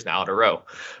good years now in a row.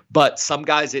 But some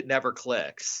guys, it never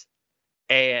clicks.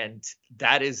 And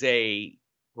that is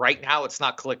right now, it's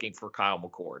not clicking for Kyle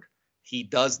McCord. He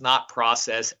does not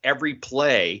process every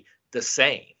play the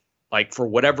same. Like, for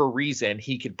whatever reason,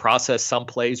 he can process some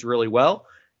plays really well,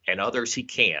 and others he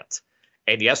can't.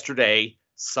 And yesterday,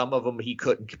 some of them he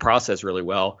couldn't process really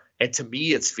well. And to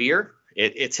me, it's fear.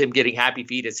 It's him getting happy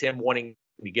feet. It's him wanting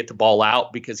to get the ball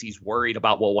out because he's worried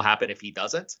about what will happen if he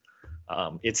doesn't.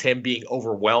 It's him being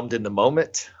overwhelmed in the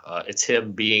moment. It's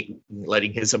him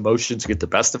letting his emotions get the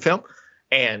best of him.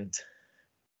 And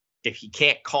if he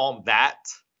can't calm that,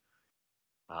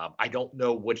 I don't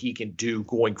know what he can do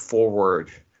going forward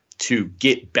to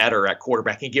get better at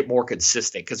quarterback and get more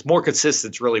consistent, because more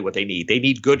consistent is really what they need. They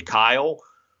need good Kyle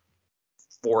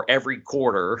for every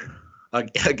quarter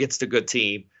against a good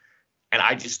team. And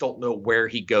I just don't know where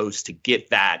he goes to get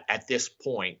that at this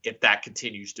point, if that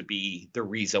continues to be the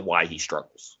reason why he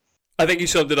struggles. I think you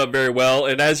summed it up very well.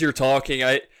 And as you're talking,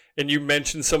 and you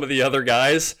mentioned some of the other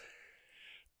guys,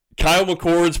 Kyle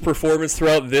McCord's performance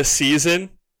throughout this season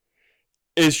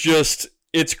is just,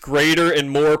 it's greater and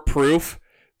more proof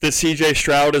that CJ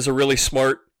Stroud is a really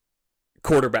smart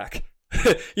quarterback.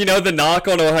 You know, the knock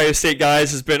on Ohio State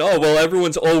guys has been, oh, well,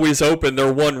 everyone's always open.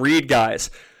 They're one-read guys.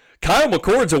 Kyle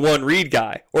McCord's a one-read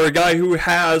guy, or a guy who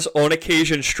has, on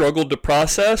occasion, struggled to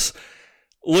process.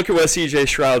 Look at what CJ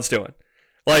Stroud's doing.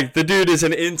 Like, the dude is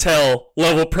an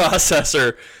Intel-level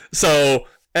processor. So,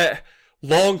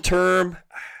 long-term,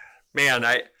 man,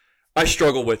 I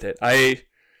struggle with it. I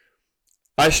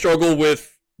struggle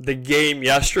with the game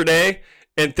yesterday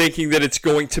and thinking that it's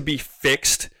going to be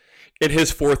fixed in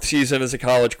his 4th season as a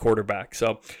college quarterback.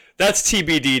 So, that's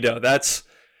TBD, though. That's...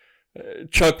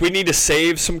 Chuck, we need to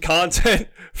save some content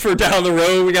for down the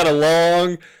road. We got a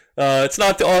long, it's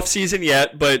not the off season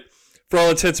yet, but for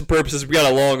all intents and purposes, we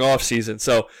got a long off season.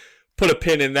 So put a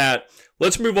pin in that.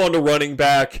 Let's move on to running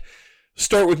back.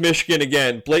 Start with Michigan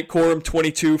again. Blake Corum,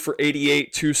 22 for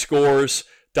 88, 2 scores.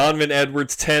 Donovan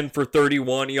Edwards, 10 for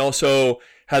 31. He also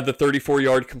had the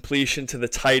 34-yard completion to the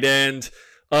tight end.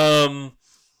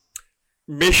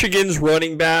 Michigan's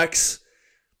running backs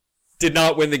did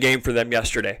not win the game for them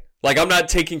yesterday. Like, I'm not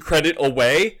taking credit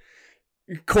away.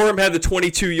 Corum had the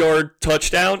 22-yard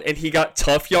touchdown, and he got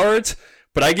tough yards,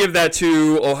 but I give that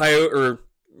to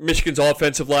Michigan's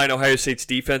offensive line, Ohio State's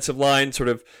defensive line, sort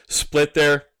of split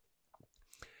there.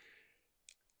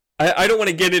 I don't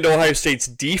want to get into Ohio State's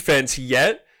defense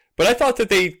yet, but I thought that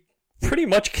they pretty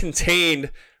much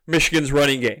contained Michigan's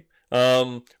running game.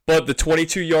 But the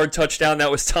 22-yard touchdown, that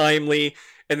was timely,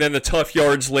 and then the tough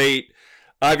yards late,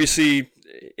 obviously,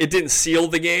 it didn't seal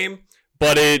the game,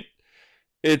 but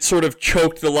it sort of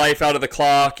choked the life out of the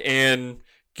clock and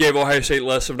gave Ohio State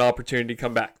less of an opportunity to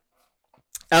come back.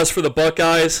 As for the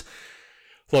Buckeyes,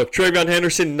 look, TreVeyon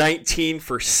Henderson, 19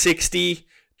 for 60.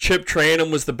 Chip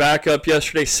Trayanum was the backup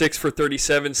yesterday, 6 for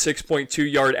 37,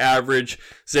 6.2 yard average.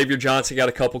 Xavier Johnson got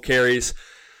a couple carries.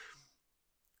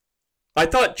 I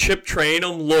thought Chip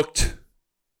Trayanum looked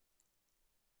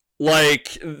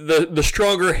like the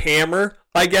stronger hammer,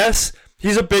 I guess.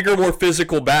 He's a bigger, more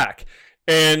physical back.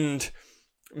 And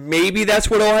maybe that's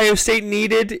what Ohio State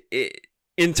needed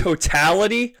in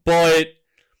totality, but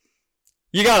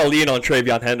you got to lean on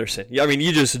TreVeyon Henderson. I mean,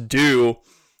 you just do.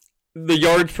 The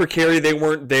yards per carry, they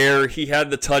weren't there. He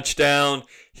had the touchdown.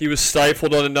 He was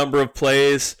stifled on a number of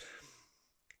plays.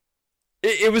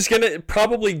 It was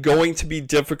probably going to be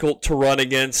difficult to run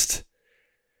against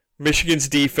Michigan's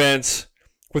defense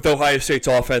with Ohio State's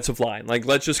offensive line. Like,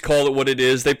 let's just call it what it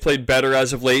is. They played better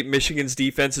as of late. Michigan's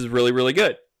defense is really, really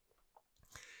good.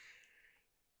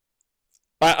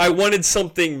 I wanted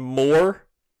something more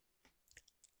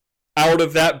out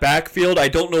of that backfield. I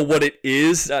don't know what it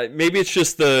is. Maybe it's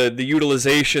just the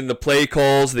utilization, the play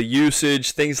calls, the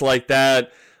usage, things like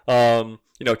that.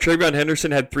 Travion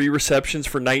Henderson had 3 receptions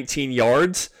for 19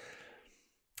 yards.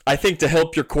 I think to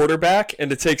help your quarterback and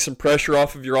to take some pressure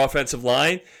off of your offensive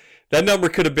line, that number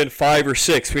could have been 5 or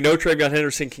 6. We know Travion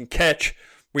Henderson can catch.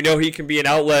 We know he can be an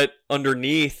outlet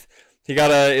underneath. He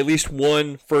got at least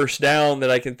 1 first down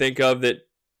that I can think of that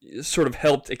sort of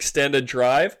helped extend a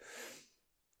drive.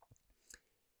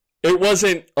 It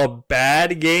wasn't a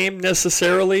bad game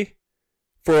necessarily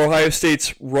for Ohio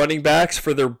State's running backs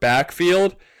for their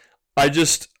backfield.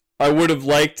 I would have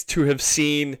liked to have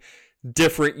seen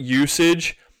different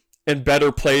usage and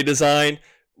better play design,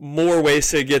 more ways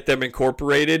to get them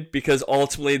incorporated, because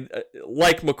ultimately,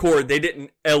 like McCord, they didn't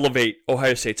elevate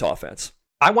Ohio State's offense.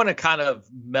 I want to kind of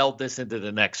meld this into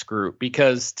the next group,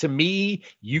 because to me,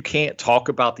 you can't talk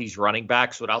about these running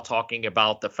backs without talking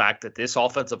about the fact that this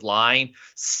offensive line,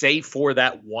 save for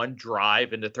that one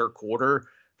drive in the third quarter,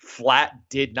 flat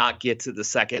did not get to the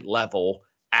second level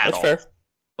at all. That's fair.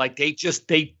 Like they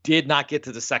did not get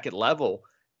to the second level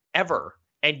ever.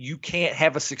 And you can't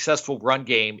have a successful run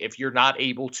game if you're not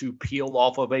able to peel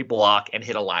off of a block and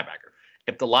hit a linebacker.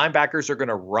 If the linebackers are going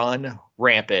to run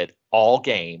rampant all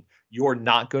game, you're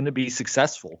not going to be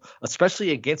successful,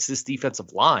 especially against this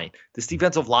defensive line. This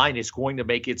defensive line is going to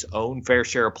make its own fair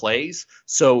share of plays.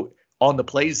 So on the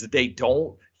plays that they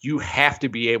don't, you have to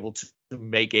be able to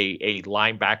make a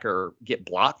linebacker get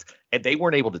blocked. And they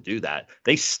weren't able to do that.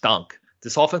 They stunk.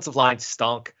 This offensive line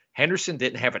stunk. Henderson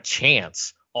didn't have a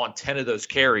chance on 10 of those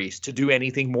carries to do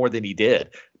anything more than he did.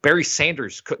 Barry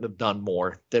Sanders couldn't have done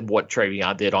more than what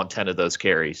Travion did on 10 of those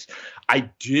carries.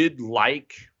 I did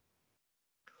like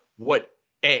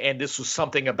and this was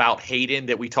something about Hayden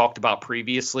that we talked about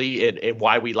previously and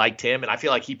why we liked him. And I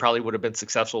feel like he probably would have been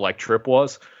successful like Tripp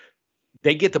was.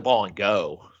 They get the ball and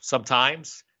go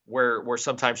sometimes where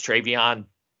sometimes Travion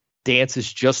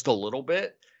dances just a little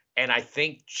bit. And I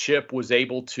think Chip was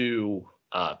able to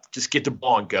just get the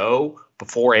ball and go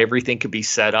before everything could be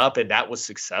set up, and that was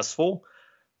successful.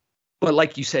 But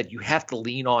like you said, you have to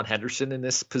lean on Henderson in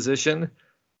this position,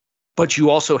 but you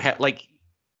also have, like,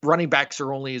 running backs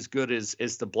are only as good as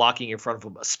the blocking in front of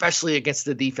them, especially against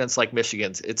the defense like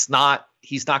Michigan's. He's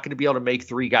not going to be able to make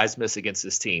 3 guys miss against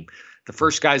this team. The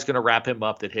first guy's going to wrap him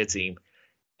up that hits him,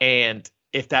 and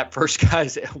if that first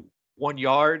guy's at 1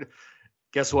 yard,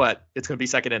 guess what? It's going to be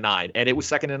 2nd and 9. And it was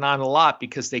 2nd and 9 a lot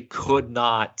because they could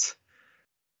not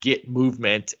get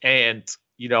movement. And,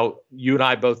 you and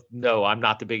I both know I'm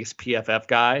not the biggest PFF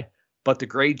guy, but the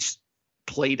grades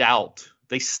played out.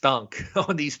 They stunk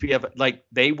on these PFF. Like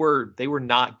they were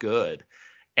not good.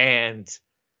 And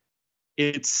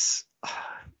it's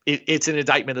an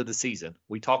indictment of the season.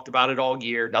 We talked about it all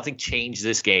year. Nothing changed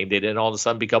this game. They didn't all of a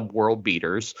sudden become world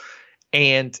beaters.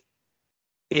 And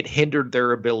it hindered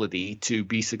their ability to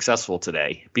be successful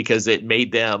today because it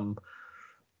made them,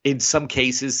 in some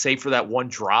cases, save for that one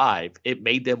drive, it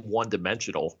made them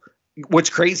one-dimensional. What's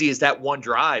crazy is that one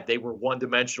drive, they were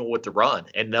one-dimensional with the run,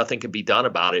 and nothing could be done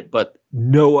about it. But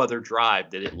no other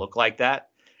drive did it look like that.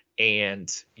 And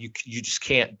you just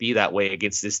can't be that way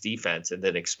against this defense and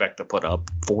then expect to put up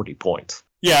 40 points.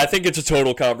 Yeah, I think it's a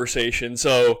total conversation.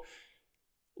 So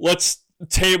let's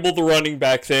table the running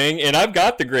back thing, and I've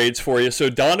got the grades for you. So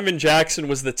Donovan Jackson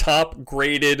was the top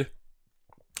graded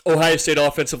Ohio State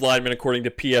offensive lineman according to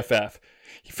PFF.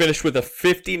 He finished with a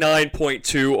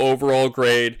 59.2 overall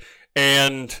grade,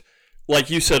 and like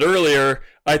you said earlier,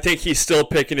 I think he's still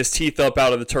picking his teeth up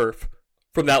out of the turf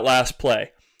from that last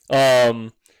play.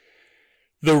 The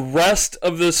rest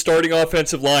of the starting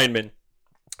offensive linemen,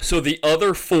 so the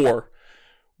other 4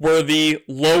 were the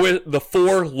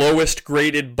 4 lowest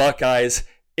graded Buckeyes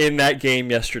in that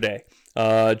game yesterday.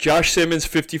 Josh Simmons,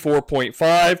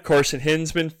 54.5. Carson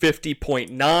Hinsman,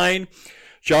 50.9.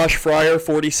 Josh Fryer,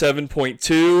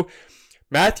 47.2.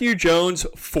 Matthew Jones,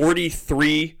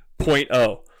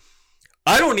 43.0.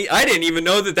 I didn't even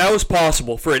know that was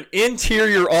possible for an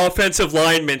interior offensive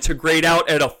lineman to grade out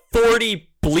at a 40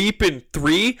 bleeping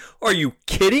 3. Are you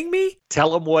kidding me?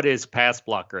 Tell him what his pass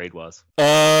block grade was.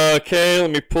 Okay,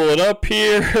 let me pull it up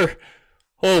here.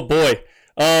 Oh boy.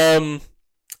 Am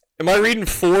I reading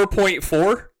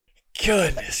 4.4?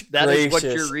 Goodness that gracious. Is what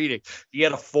you're reading. You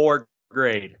had a 4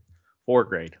 grade. 4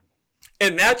 grade.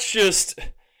 And that's just,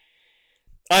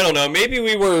 I don't know, maybe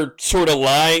we were sort of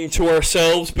lying to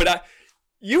ourselves, but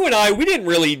you and I, we didn't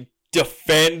really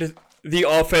defend the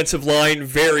offensive line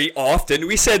very often.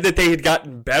 We said that they had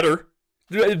gotten better.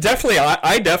 Definitely,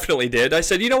 I definitely did. I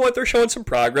said, you know what, they're showing some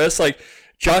progress. Like,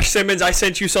 Josh Simmons, I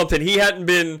sent you something. He hadn't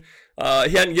given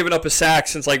up a sack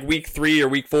since like week 3 or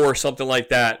week 4 or something like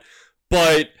that.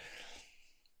 But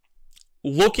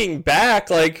looking back,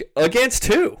 like, against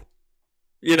who?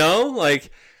 You know, like,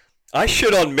 I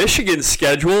shit on Michigan's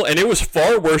schedule, and it was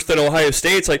far worse than Ohio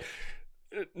State's. Like,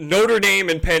 Notre Dame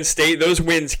and Penn State, those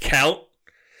wins count.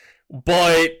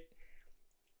 But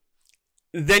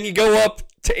then you go up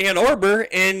to Ann Arbor,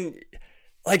 and,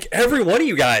 like, every one of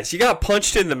you guys, you got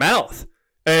punched in the mouth.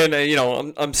 And,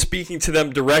 I'm speaking to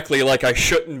them directly like I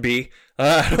shouldn't be.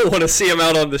 I don't want to see them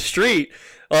out on the street.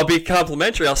 I'll be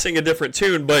complimentary. I'll sing a different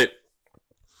tune, but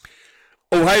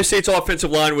Ohio State's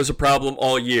offensive line was a problem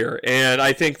all year, and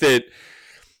I think that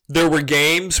there were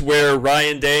games where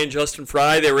Ryan Day and Justin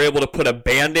Fry, they were able to put a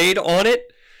Band-Aid on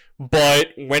it, but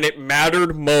when it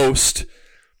mattered most,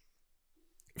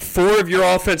 4 of your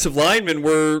offensive linemen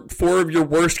were 4 of your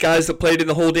worst guys that played in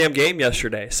the whole damn game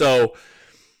yesterday. So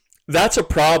that's a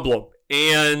problem,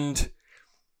 and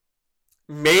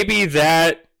maybe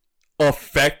that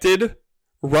affected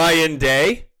Ryan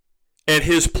Day and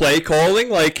his play calling.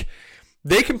 Like,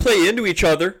 they can play into each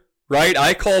other, right?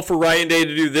 I call for Ryan Day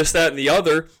to do this, that, and the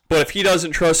other, but if he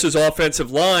doesn't trust his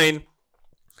offensive line,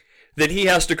 then he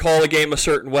has to call a game a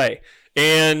certain way.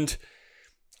 And,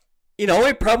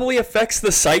 it probably affects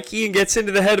the psyche and gets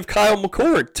into the head of Kyle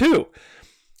McCord, too.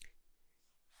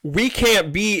 We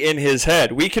can't be in his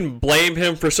head. We can blame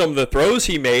him for some of the throws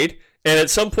he made, and at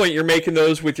some point you're making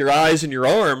those with your eyes and your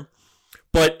arm,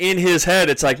 but in his head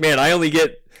it's like, man, I only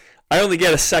get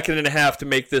a second and a half to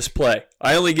make this play.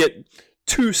 I only get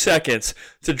 2 seconds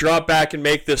to drop back and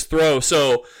make this throw.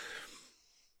 So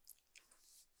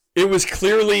it was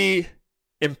clearly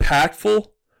impactful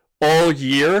all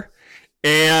year,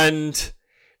 and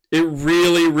it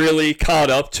really, really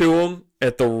caught up to him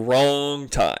at the wrong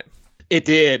time. It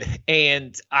did,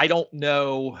 and I don't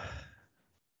know.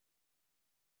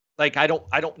 Like, I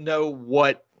don't know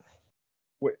what.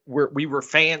 We were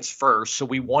fans first, so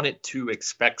we wanted to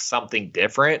expect something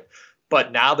different.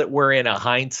 But now that we're in a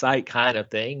hindsight kind of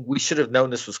thing, we should have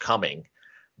known this was coming.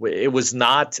 It was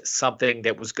not something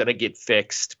that was going to get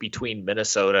fixed between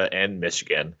Minnesota and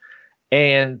Michigan.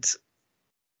 And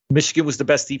Michigan was the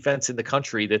best defense in the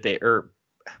country or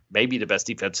maybe the best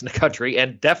defense in the country,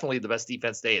 and definitely the best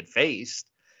defense they had faced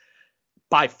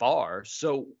by far.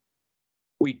 So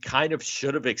we kind of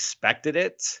should have expected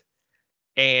it.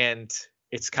 And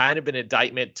it's kind of an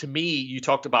indictment. To me, you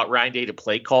talked about Ryan Day, the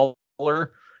play caller,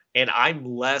 and I'm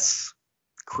less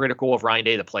critical of Ryan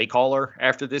Day, the play caller,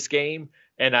 after this game,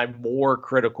 and I'm more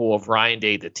critical of Ryan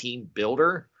Day, the team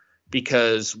builder,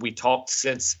 because we talked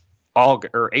since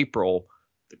April,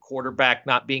 the quarterback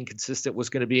not being consistent was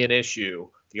going to be an issue.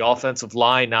 The offensive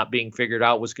line not being figured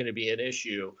out was going to be an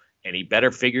issue, and he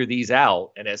better figure these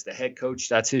out. And as the head coach,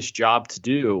 that's his job to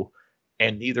do.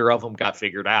 And neither of them got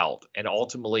figured out. And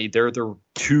ultimately, they're the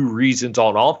 2 reasons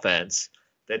on offense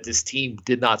that this team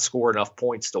did not score enough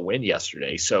points to win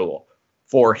yesterday. So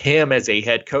for him as a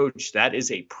head coach, that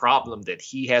is a problem that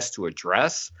he has to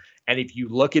address. And if you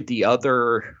look at the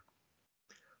other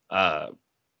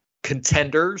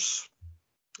contenders,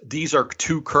 these are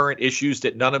 2 current issues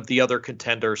that none of the other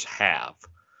contenders have.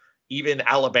 Even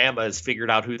Alabama has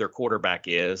figured out who their quarterback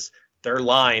is. Their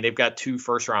line, they've got 2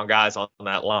 first-round guys on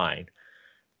that line.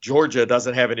 Georgia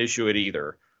doesn't have an issue at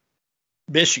either.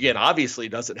 Michigan obviously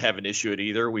doesn't have an issue at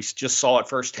either. We just saw it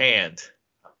firsthand.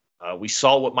 We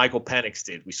saw what Michael Penix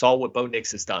did. We saw what Bo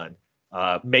Nix has done.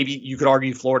 Maybe you could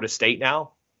argue Florida State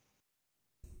now.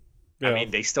 Yeah. I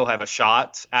mean, they still have a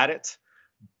shot at it,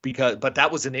 but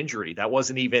that was an injury. That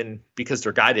wasn't even because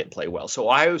their guy didn't play well. So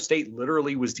Ohio State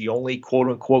literally was the only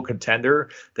quote-unquote contender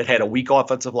that had a weak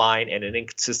offensive line and an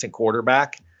inconsistent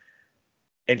quarterback.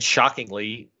 And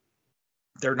shockingly,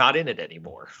 they're not in it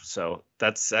anymore. So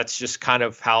that's just kind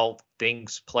of how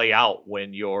things play out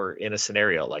when you're in a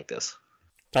scenario like this.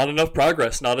 Not enough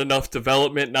progress, not enough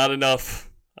development, not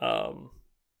enough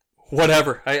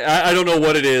whatever. I don't know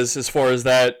what it is as far as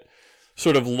that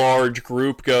sort of large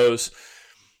group goes.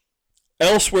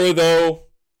 Elsewhere, though,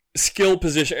 skill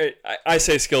position. I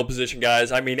say skill position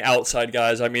guys. I mean outside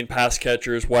guys. I mean pass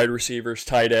catchers, wide receivers,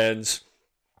 tight ends.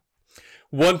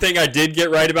 One thing I did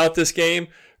get right about this game,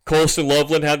 Colston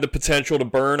Loveland had the potential to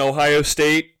burn Ohio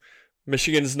State,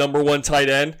 Michigan's number 1 tight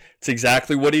end. It's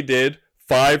exactly what he did.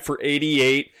 5 for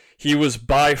 88. He was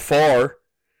by far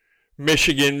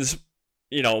Michigan's,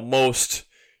 most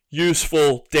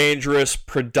useful, dangerous,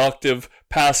 productive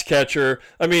pass catcher.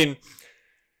 I mean,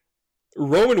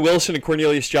 Roman Wilson and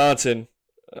Cornelius Johnson,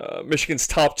 Michigan's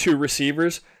top 2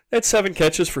 receivers, they had 7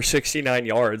 catches for 69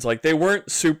 yards. Like, they weren't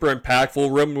super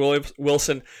impactful. Roman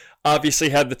Wilson, obviously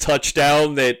had the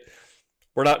touchdown that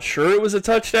we're not sure it was a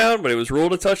touchdown, but it was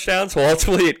ruled a touchdown, so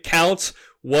ultimately it counts,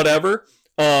 whatever.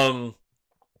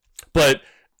 But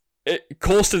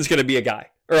Colston's going to be a guy.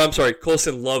 Or I'm sorry,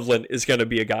 Colston Loveland is going to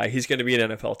be a guy. He's going to be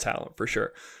an NFL talent for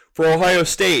sure. For Ohio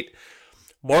State,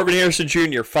 Marvin Harrison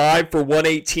Jr., 5 for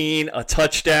 118, a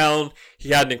touchdown. He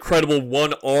had an incredible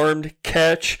one-armed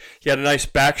catch. He had a nice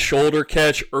back shoulder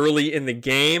catch early in the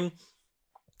game.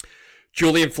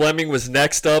 Julian Fleming was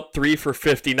next up, 3 for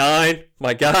 59.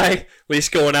 My guy, at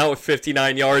least going out with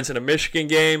 59 yards in a Michigan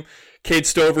game. Cade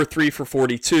Stover, 3 for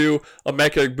 42.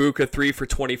 Emeka Egbuka, 3 for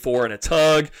 24 and a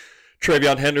tug.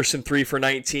 Travion Henderson, 3 for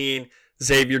 19.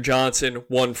 Xavier Johnson,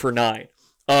 1 for 9.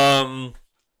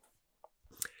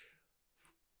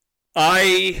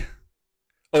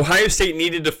 Ohio State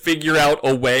needed to figure out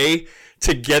a way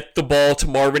to get the ball to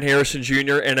Marvin Harrison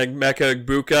Jr. and Emeka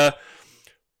Egbuka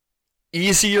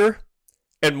easier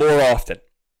and more often.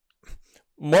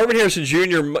 Marvin Harrison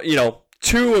Jr.,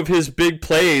 2 of his big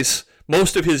plays,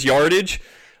 most of his yardage,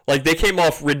 like they came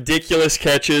off ridiculous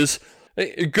catches,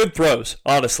 good throws,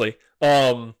 honestly.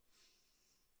 But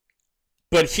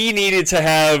he needed to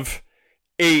have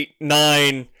 8,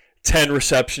 9, 10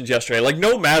 receptions yesterday, like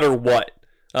no matter what.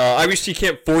 Obviously, you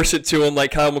can't force it to him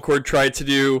like Kyle McCord tried to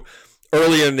do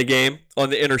earlier in the game on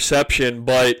the interception,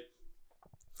 but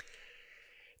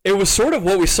it was sort of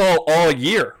what we saw all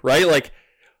year, right? Like,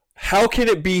 how can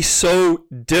it be so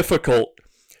difficult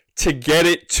to get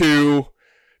it to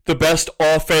the best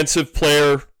offensive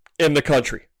player in the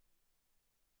country?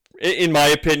 In my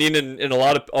opinion, and in a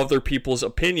lot of other people's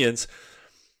opinions,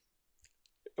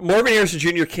 Marvin Harrison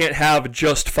Jr. can't have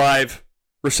just 5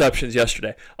 receptions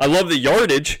yesterday. I love the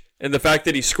yardage and the fact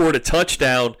that he scored a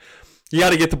touchdown. You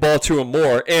got to get the ball to him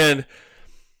more. And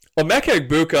Emeka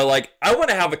Egbuka, like, I want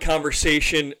to have a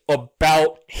conversation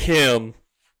about him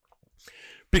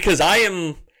because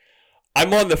I'm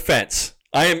on the fence.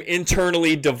 I am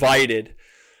internally divided.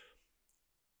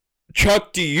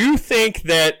 Chuck, do you think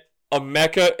that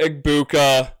Emeka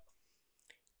Egbuka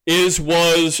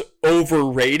was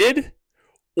overrated?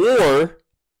 Or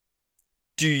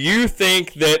do you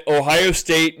think that Ohio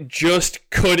State just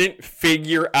couldn't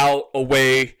figure out a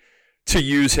way to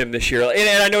use him this year?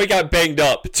 And I know he got banged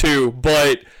up too,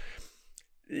 but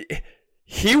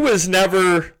he was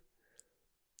rarely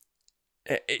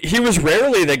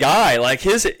the guy. Like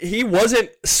he wasn't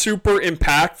super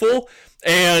impactful,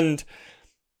 and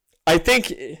I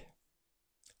think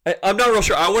I'm not real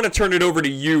sure. I want to turn it over to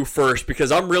you first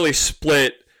because I'm really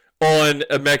split on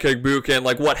Emeka Egbuka and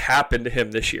like what happened to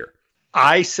him this year.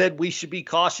 I said we should be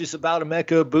cautious about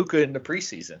Emeka Egbuka in the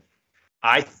preseason.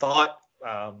 I thought,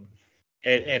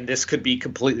 and this could be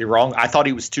completely wrong, I thought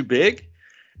he was too big,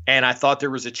 and I thought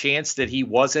there was a chance that he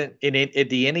wasn't. In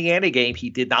the Indiana game, he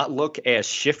did not look as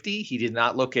shifty. He did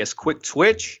not look as quick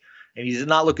twitch, and he did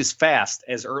not look as fast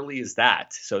as early as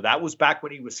that. So that was back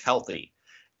when he was healthy.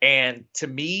 And to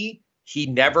me, he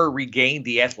never regained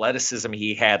the athleticism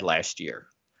he had last year.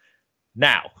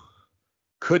 Now,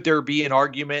 could there be an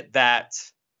argument that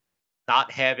not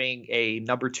having a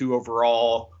number 2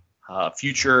 overall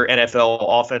future NFL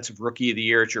offensive rookie of the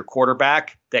year at your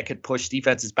quarterback that could push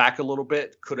defenses back a little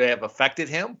bit could have affected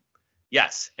him?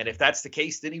 Yes. And if that's the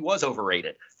case, then he was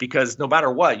overrated because no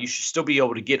matter what, you should still be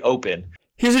able to get open.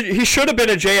 He should have been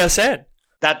a JSN.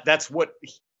 That's what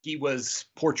he was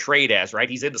portrayed as, right?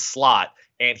 He's in the slot,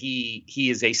 and he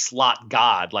is a slot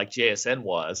god like JSN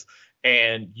was.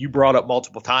 And you brought up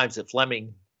multiple times that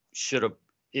Fleming should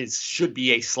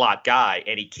be a slot guy,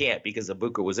 and he can't because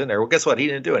Egbuka was in there. Well, guess what? He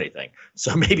didn't do anything.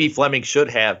 So maybe Fleming should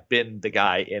have been the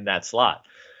guy in that slot.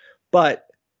 But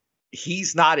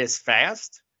he's not as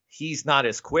fast, he's not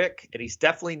as quick, and he's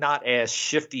definitely not as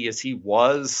shifty as he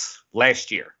was last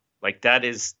year. Like that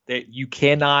you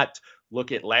cannot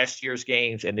look at last year's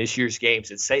games and this year's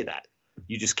games and say that.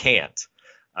 You just can't.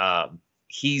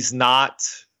 He's not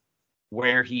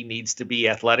where he needs to be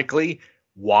athletically.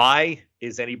 Why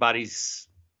is anybody's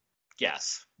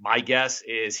guess. My guess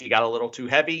is he got a little too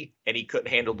heavy and he couldn't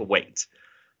handle the weight.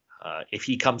 If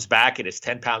he comes back and is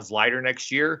 10 pounds lighter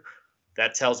next year,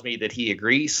 that tells me that he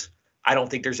agrees. I don't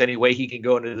think there's any way he can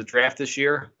go into the draft this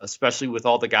year, especially with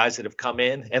all the guys that have come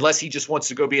in. Unless he just wants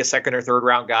to go be a second or third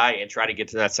round guy and try to get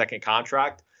to that second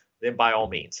contract, then by all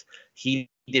means.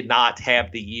 He did not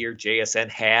have the year JSN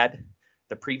had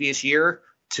the previous year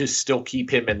to still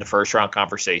keep him in the first round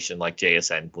conversation like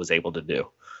JSN was able to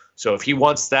do. So if he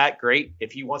wants that, great.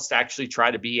 If he wants to actually try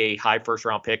to be a high first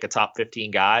round pick, a top 15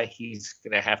 guy, he's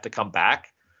going to have to come back.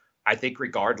 I think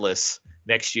regardless,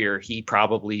 next year he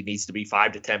probably needs to be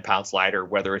 5 to 10 pounds lighter,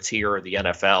 whether it's here or the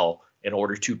NFL, in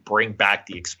order to bring back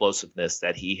the explosiveness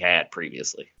that he had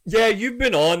previously. Yeah, you've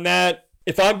been on that.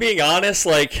 If I'm being honest,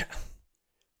 like,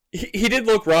 he did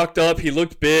look rocked up. He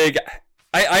looked big.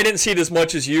 I didn't see it as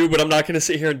much as you, but I'm not going to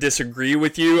sit here and disagree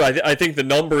with you. I think the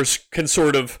numbers can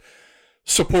sort of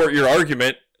support your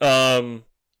argument. So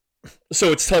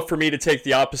it's tough for me to take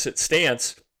the opposite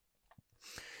stance.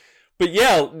 But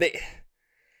yeah,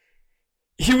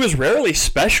 he was rarely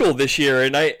special this year,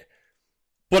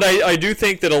 but I do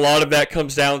think that a lot of that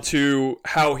comes down to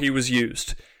how he was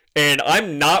used. And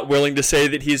I'm not willing to say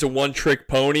that he's a one-trick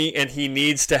pony and he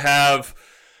needs to have,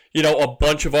 a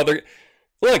bunch of other...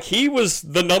 Look, he was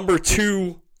the number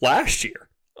 2 last year.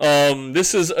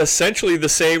 This is essentially the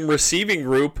same receiving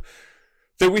group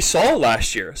that we saw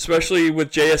last year, especially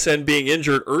with JSN being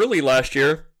injured early last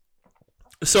year.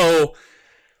 So,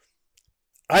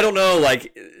 I don't know,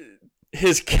 like,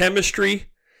 his chemistry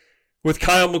with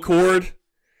Kyle McCord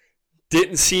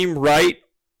didn't seem right.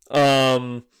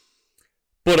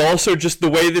 But also just the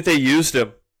way that they used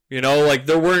him. Like,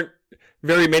 there weren't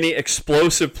very many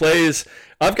explosive plays.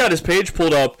 I've got his page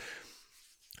pulled up.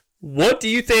 What do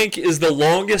you think is the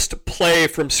longest play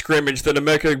from scrimmage that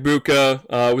Emeka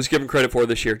Egbuka was given credit for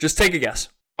this year? Just take a guess.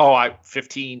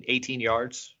 15, 18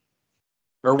 yards?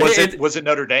 Or was it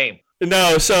Notre Dame?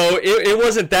 No, so it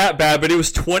wasn't that bad, but it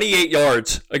was 28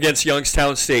 yards against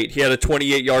Youngstown State. He had a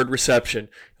 28-yard reception.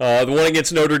 The one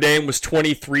against Notre Dame was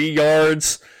 23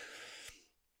 yards.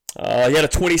 He had a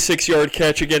 26-yard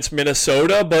catch against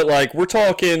Minnesota, but like we're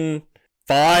talking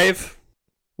 5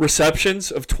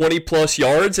 receptions of 20-plus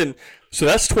yards, and so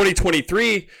that's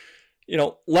 2023.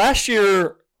 Last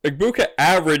year Egbuka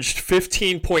averaged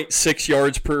 15.6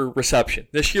 yards per reception.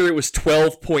 This year it was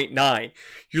 12.9.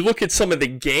 You look at some of the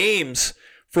games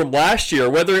from last year,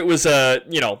 whether it was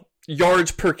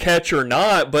yards per catch or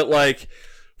not, but like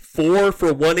 4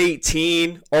 for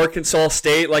 118, Arkansas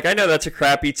State. Like, I know that's a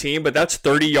crappy team, but that's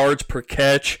 30 yards per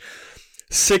catch.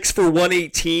 6 for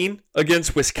 118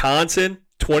 against Wisconsin,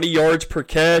 20 yards per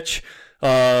catch.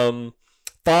 5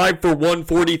 for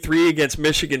 143 against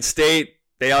Michigan State.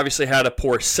 They obviously had a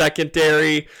poor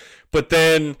secondary, but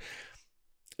then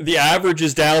the average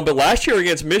is down. But last year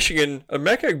against Michigan,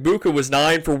 Emeka Egbuka was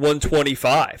 9 for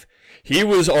 125. He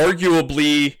was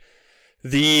arguably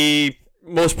the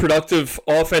most productive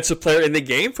offensive player in the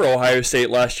game for Ohio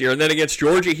State last year. And then against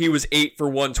Georgia, he was 8 for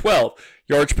 112.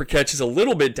 Yards per catch is a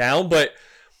little bit down, but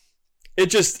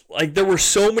it just, like, there were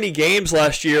so many games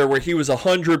last year where he was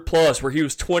 100 plus, where he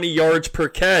was 20 yards per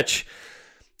catch.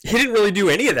 He didn't really do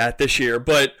any of that this year,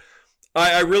 but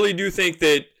I really do think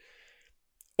that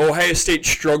Ohio State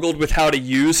struggled with how to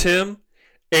use him,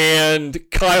 and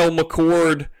Kyle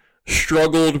McCord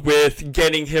struggled with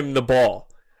getting him the ball.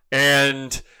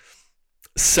 And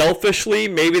selfishly,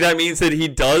 maybe that means that he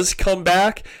does come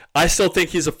back. I still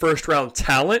think he's a first-round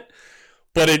talent,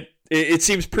 but it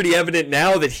seems pretty evident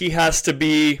now that he has to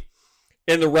be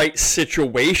in the right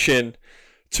situation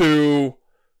to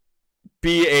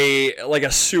be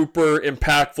a super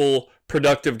impactful,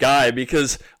 productive guy,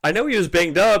 because I know he was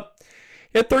banged up.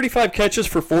 He had 35 catches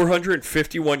for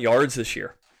 451 yards this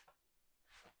year.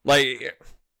 Like,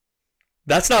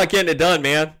 that's not getting it done,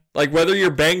 man. Like, whether you're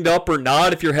banged up or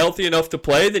not, if you're healthy enough to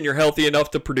play, then you're healthy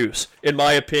enough to produce, in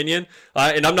my opinion.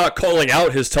 And I'm not calling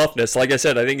out his toughness. Like I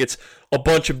said, I think it's a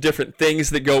bunch of different things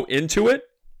that go into it.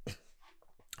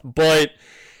 But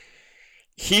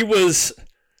he was,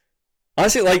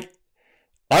 honestly, like,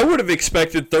 I would have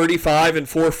expected 35 and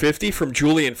 450 from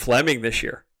Julian Fleming this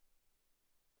year.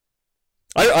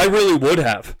 I really would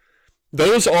have.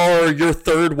 Those are your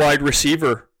third wide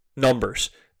receiver numbers.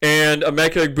 And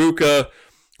Emeka Egbuka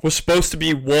was supposed to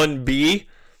be 1B,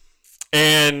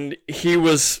 and he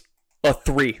was a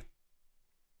 3.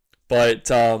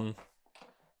 But, I don't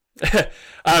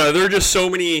know, there are just so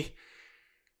many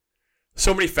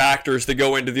factors that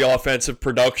go into the offensive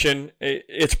production.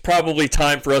 It's probably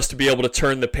time for us to be able to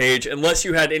turn the page, unless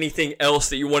you had anything else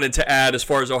that you wanted to add as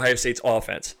far as Ohio State's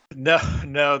offense.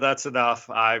 No, that's enough.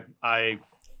 I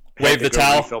wave the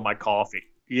towel. Refill my coffee.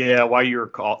 Yeah, while you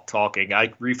were talking,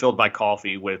 I refilled my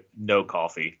coffee with no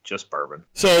coffee, just bourbon.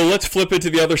 So let's flip it to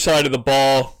the other side of the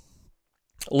ball.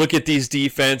 Look at these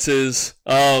defenses.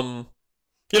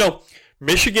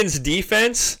 Michigan's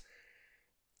defense,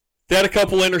 they had a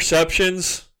couple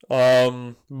interceptions,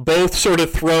 both sort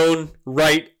of thrown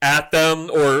right at them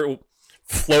or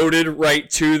floated right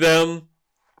to them.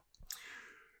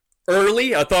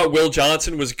 Early, I thought Will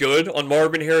Johnson was good on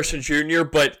Marvin Harrison Jr.,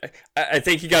 but I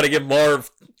think you got to give Marv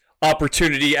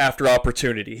opportunity after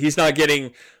opportunity. He's not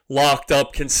getting locked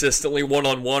up consistently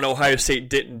one-on-one. Ohio State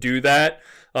didn't do that.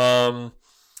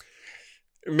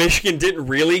 Michigan didn't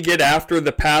really get after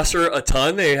the passer a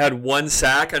ton. They had one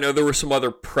sack. I know there were some other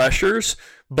pressures,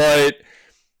 but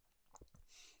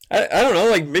I don't know.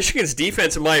 Like, Michigan's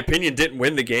defense, in my opinion, didn't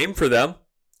win the game for them.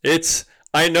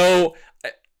 I know,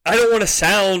 I don't want to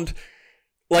sound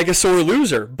like a sore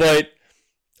loser, but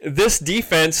this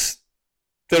defense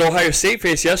that Ohio State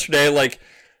faced yesterday, like,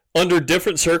 under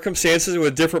different circumstances and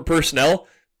with different personnel,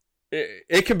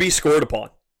 it can be scored upon.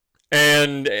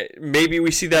 And maybe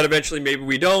we see that eventually, maybe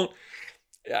we don't.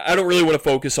 I don't really want to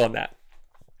focus on that.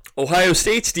 Ohio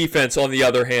State's defense, on the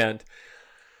other hand,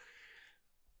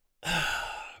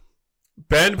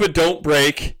 bend but don't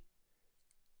break.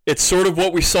 It's sort of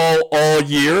what we saw all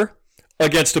year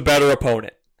against a better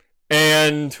opponent.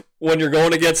 And when you're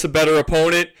going against a better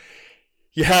opponent,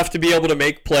 you have to be able to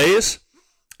make plays.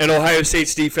 And Ohio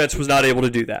State's defense was not able to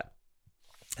do that.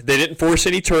 They didn't force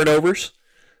any turnovers.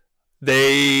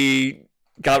 They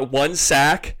got one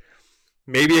sack,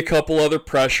 maybe a couple other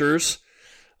pressures.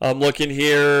 I'm looking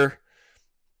here,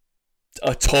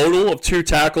 a total of 2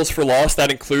 tackles for loss.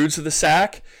 That includes the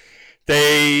sack.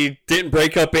 They didn't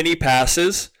break up any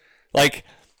passes. Like,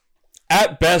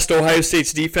 at best, Ohio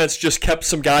State's defense just kept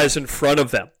some guys in front of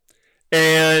them.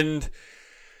 And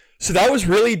so that was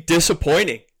really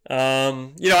disappointing.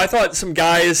 I thought some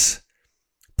guys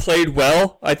played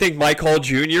well. I think Mike Hall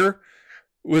Jr.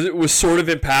 was sort of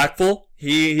impactful.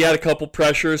 He had a couple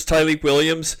pressures. Tyleik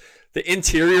Williams, the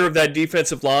interior of that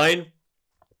defensive line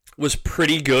was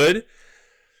pretty good.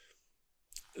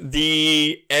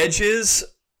 The edges,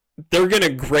 they're going to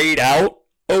grade out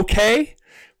okay,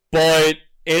 but,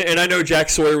 and I know Jack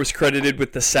Sawyer was credited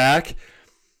with the sack.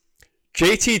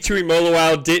 JT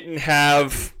Tuimoloau didn't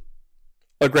have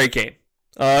a great game.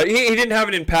 He didn't have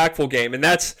an impactful game, and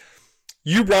that's,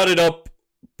 you brought it up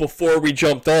before we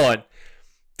jumped on.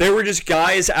 There were just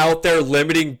guys out there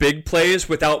limiting big plays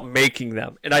without making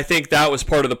them, and I think that was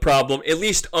part of the problem, at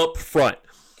least up front.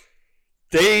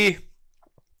 They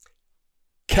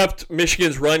kept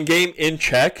Michigan's run game in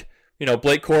check.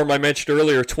 Blake Corum, I mentioned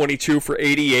earlier, 22 for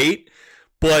 88,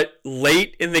 but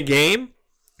late in the game,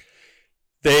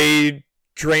 they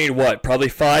drained probably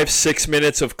 5-6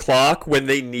 minutes of clock when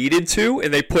they needed to,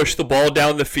 and they pushed the ball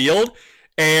down the field,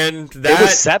 and that it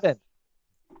was 7.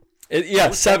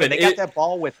 7. They got that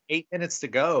ball with 8 minutes to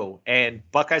go, and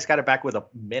Buckeyes got it back with a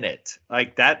minute.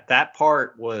 Like, that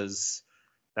part was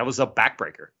a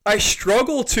backbreaker. I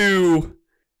struggle to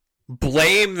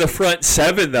blame the front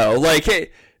 7 though. Like,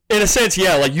 in a sense,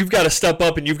 yeah, like, you've got to step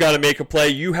up and you've got to make a play.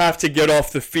 You have to get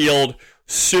off the field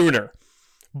sooner.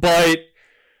 But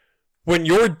when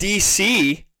your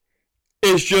DC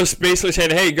is just basically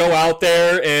saying, hey, go out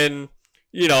there and,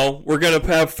 we're going to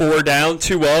have 4 down,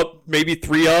 2 up, maybe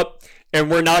 3 up, and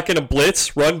we're not going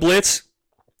to run blitz.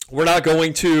 We're not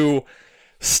going to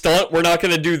stunt. We're not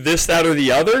going to do this, that, or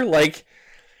the other. Like,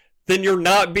 then you're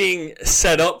not being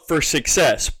set up for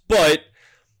success. But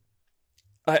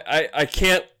I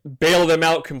can't bail them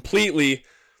out completely.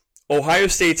 Ohio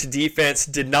State's defense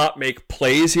did not make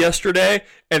plays yesterday,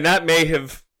 and that may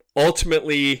have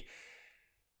ultimately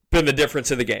been the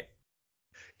difference in the game.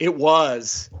 It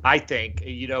was, I think.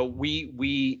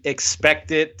 We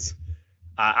expect it.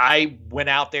 I went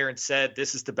out there and said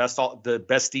this is the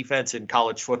best defense in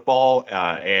college football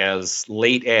as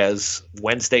late as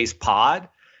Wednesday's pod,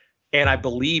 and I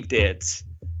believed it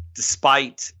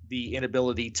despite the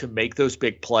inability to make those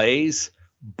big plays.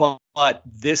 But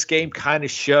this game kind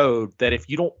of showed that if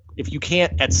you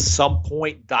can't at some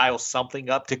point dial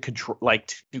something up to control,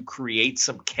 like to create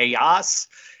some chaos,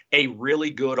 a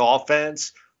really good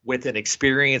offense with an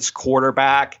experienced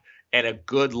quarterback and a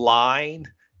good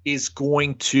line is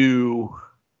going to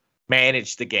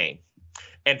manage the game.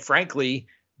 And frankly,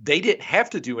 they didn't have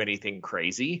to do anything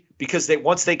crazy because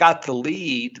once they got the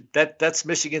lead, that's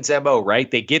Michigan's MO,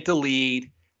 right? They get the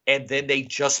lead and then they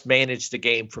just manage the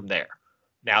game from there.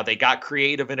 Now, they got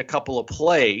creative in a couple of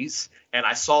plays, and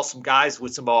I saw some guys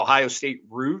with some Ohio State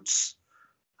roots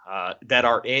that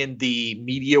are in the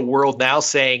media world now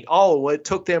saying, oh, well, it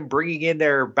took them bringing in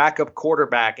their backup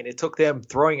quarterback, and it took them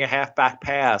throwing a halfback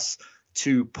pass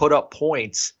to put up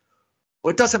points.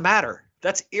 Well, it doesn't matter.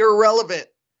 That's irrelevant.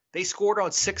 They scored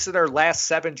on 6 of their last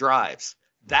 7 drives.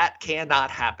 That cannot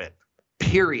happen,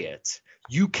 period.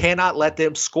 You cannot let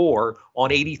them score on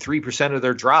 83% of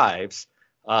their drives,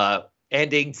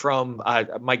 ending from,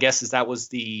 my guess is that was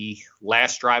the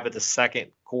last drive of the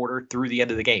second quarter through the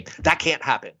end of the game. That can't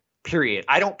happen, period.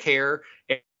 I don't care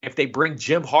if they bring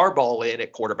Jim Harbaugh in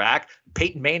at quarterback,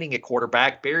 Peyton Manning at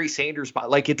quarterback, Barry Sanders,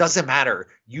 like, it doesn't matter.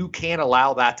 You can't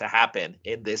allow that to happen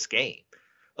in this game,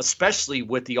 especially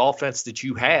with the offense that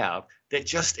you have that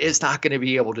just is not going to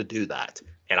be able to do that.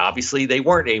 And obviously they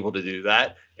weren't able to do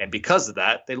that. And because of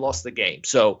that, they lost the game.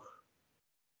 So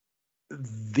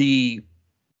the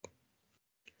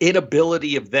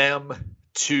inability of them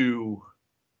to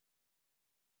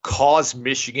cause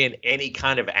Michigan any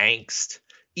kind of angst,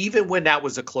 even when that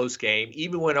was a close game,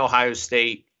 even when Ohio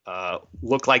State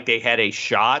looked like they had a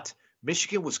shot,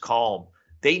 Michigan was calm.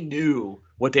 They knew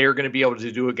what they were going to be able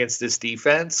to do against this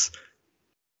defense.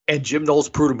 And Jim Knowles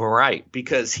proved them right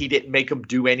because he didn't make them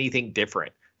do anything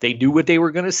different. They knew what they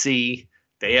were going to see.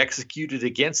 They executed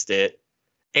against it.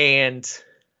 And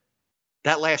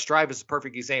that last drive is a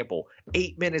perfect example.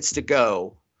 8 minutes to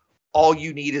go. All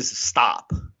you need is a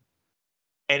stop.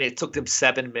 And it took them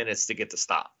 7 minutes to get the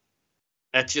stop.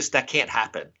 That can't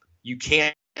happen. You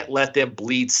can't let them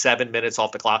bleed 7 minutes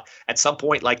off the clock. At some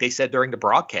point, like they said during the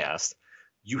broadcast,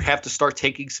 you have to start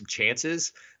taking some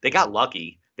chances. They got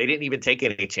lucky. They didn't even take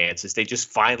any chances. They just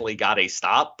finally got a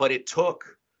stop. But it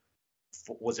took,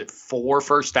 was it 4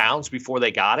 first downs before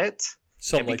they got it?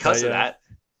 Something and because like that, of that,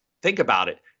 think about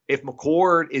it. If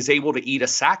McCord is able to eat a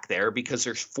sack there because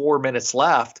there's 4 minutes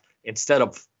left instead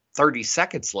of 30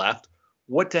 seconds left,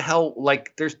 what the hell?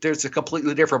 Like there's a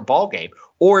completely different ball game.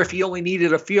 Or if he only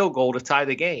needed a field goal to tie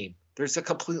the game, there's a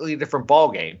completely different ball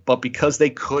game. But because they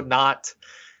could not,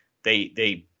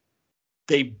 they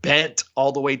bent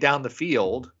all the way down the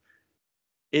field.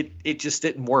 It just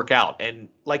didn't work out. And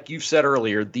like you said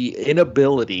earlier, the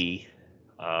inability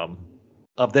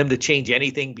of them to change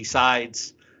anything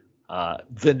besides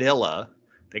vanilla.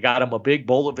 They got him a big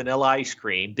bowl of vanilla ice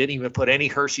cream. Didn't even put any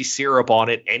Hershey syrup on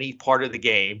it any part of the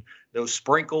game. No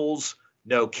sprinkles,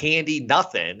 no candy,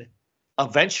 nothing.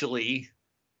 Eventually,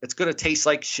 it's going to taste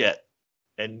like shit.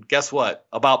 And guess what?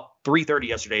 About 3:30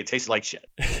 yesterday, it tasted like shit.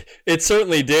 It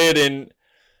certainly did. And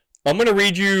I'm going to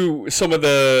read you some of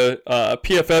the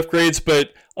PFF grades,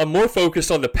 but I'm more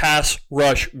focused on the pass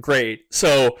rush grade.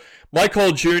 So Mike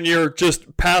Hall Jr.,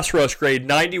 just pass rush grade,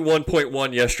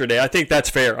 91.1 yesterday. I think that's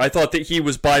fair. I thought that he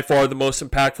was by far the most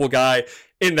impactful guy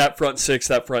in that front six,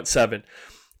 that front seven.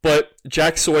 But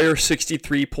Jack Sawyer,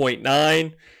 63.9.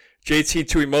 JT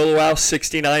Tuimoloau,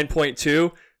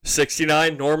 69.2.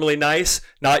 69, normally nice.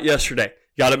 Not yesterday.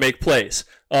 Got to make plays.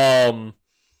 And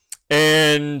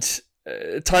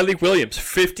Tyleik Williams,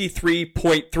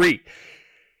 53.3.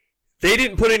 They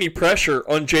didn't put any pressure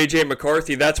on J.J.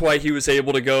 McCarthy. That's why he was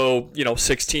able to go,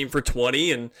 16 for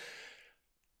 20 and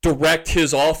direct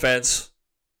his offense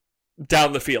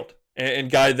down the field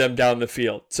and guide them down the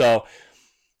field. So,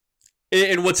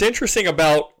 and what's interesting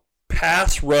about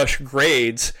pass rush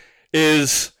grades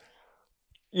is,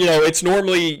 it's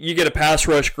normally you get a pass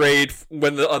rush grade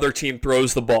when the other team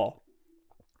throws the ball.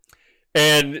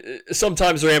 And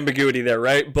sometimes there's ambiguity there,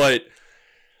 right? But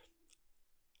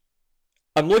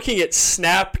I'm looking at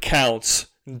snap counts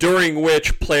during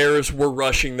which players were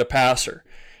rushing the passer.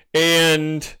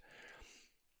 And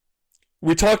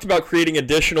we talked about creating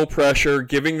additional pressure,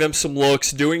 giving them some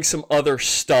looks, doing some other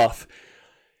stuff.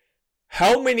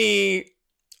 How many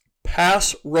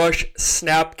pass rush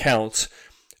snap counts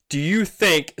do you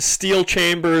think Steel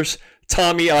Chambers,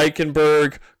 Tommy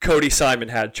Eichenberg, Cody Simon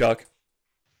had, Chuck?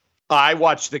 I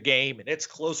watched the game, and it's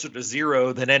closer to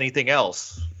 0 than anything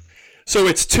else. So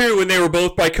it's 2, and they were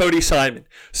both by Cody Simon.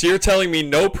 So you're telling me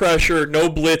no pressure, no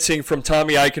blitzing from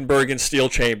Tommy Eichenberg and Steel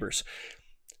Chambers.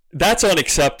 That's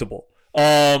unacceptable.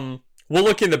 We'll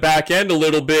look in the back end a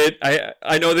little bit.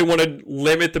 I know they want to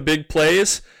limit the big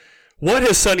plays. What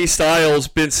has Sonny Styles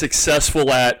been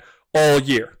successful at all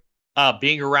year?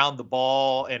 Being around the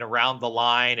ball and around the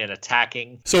line and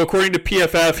attacking. So according to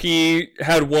PFF, he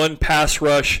had 1 pass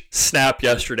rush snap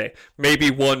yesterday,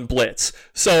 maybe 1 blitz.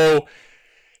 So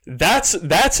that's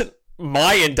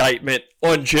my indictment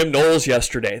on Jim Knowles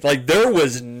yesterday. Like, there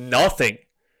was nothing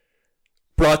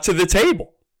brought to the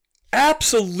table.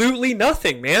 Absolutely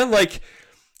nothing, man. Like,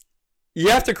 you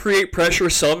have to create pressure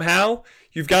somehow.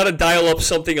 You've got to dial up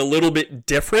something a little bit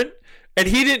different, and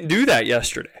he didn't do that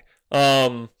yesterday.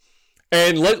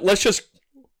 And let's just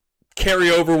carry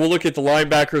over. We'll look at the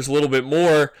linebackers a little bit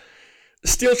more.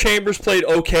 Steel Chambers played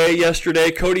okay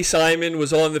yesterday. Cody Simon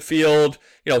was on the field,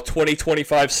 20,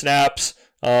 25 snaps,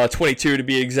 22 to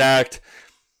be exact.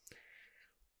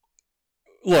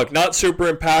 Look, not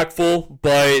super impactful,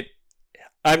 but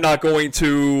I'm not going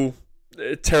to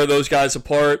tear those guys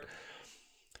apart.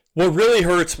 What really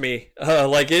hurts me,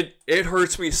 it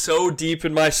hurts me so deep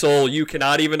in my soul, you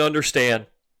cannot even understand.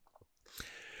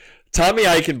 Tommy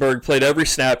Eichenberg played every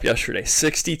snap yesterday,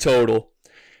 60 total,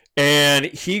 and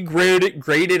he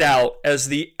graded out as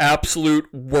the absolute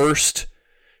worst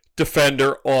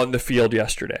defender on the field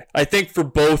yesterday. I think for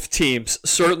both teams,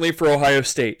 certainly for Ohio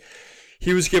State.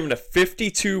 He was given a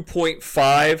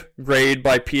 52.5 grade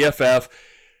by PFF.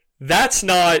 That's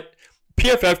not,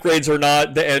 PFF grades are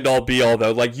not the end-all be-all,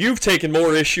 though. Like, you've taken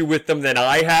more issue with them than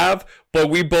I have,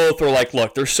 but we both are like,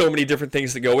 look, there's so many different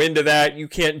things that go into that. You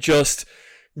can't just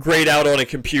grade out on a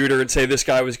computer and say this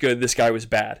guy was good, this guy was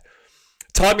bad.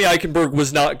 Tommy Eichenberg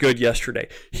was not good yesterday.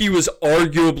 He was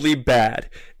arguably bad,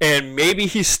 and maybe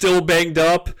he's still banged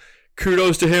up.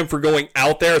 Kudos to him for going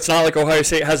out there. It's not like Ohio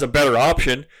State has a better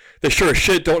option. They sure as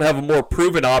shit don't have a more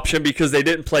proven option because they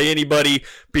didn't play anybody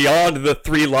beyond the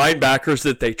 3 linebackers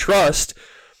that they trust.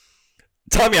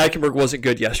 Tommy Eichenberg wasn't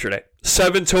good yesterday.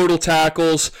 7 total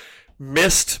tackles,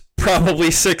 missed probably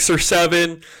 6 or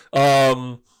 7.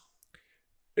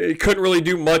 He couldn't really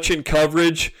do much in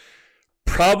coverage.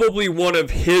 Probably one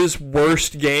of his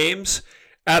worst games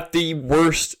at the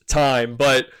worst time.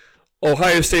 But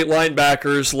Ohio State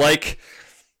linebackers, like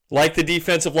the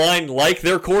defensive line, like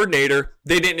their coordinator,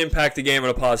 they didn't impact the game in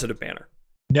a positive manner.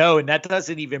 No, and that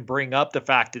doesn't even bring up the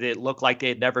fact that it looked like they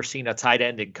had never seen a tight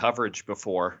end in coverage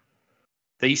before.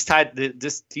 These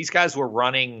guys were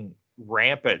running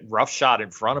rampant roughshod in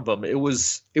front of them. It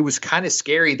was kind of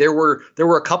scary. There were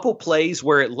a couple plays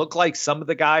where it looked like some of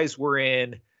the guys were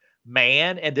in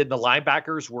man, and then the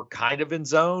linebackers were kind of in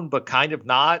zone, but kind of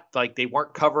not. Like, they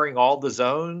weren't covering all the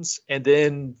zones, and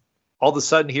then all of a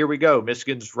sudden, here we go.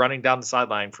 Michigan's running down the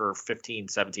sideline for 15,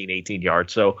 17, 18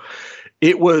 yards. So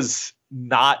it was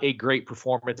not a great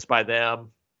performance by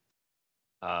them.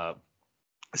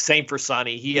 Same for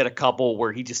Sonny. He had a couple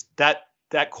where he just, that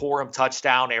Corum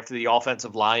touchdown after the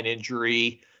offensive line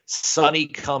injury, Sonny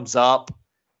comes up,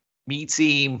 meets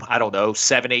him,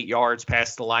 7-8 yards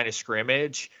past the line of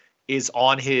scrimmage, he's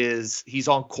on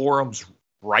Corum's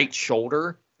right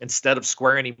shoulder instead of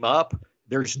squaring him up.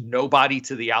 There's nobody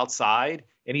to the outside,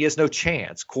 and he has no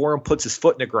chance. Corum puts his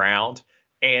foot in the ground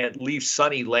and leaves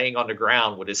Sonny laying on the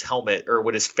ground with his helmet or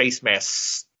with his face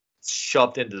mask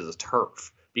shoved into the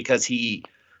turf because he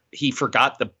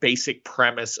forgot the basic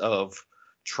premise of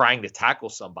trying to tackle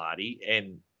somebody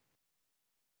and,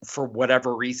 for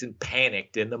whatever reason,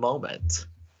 panicked in the moment.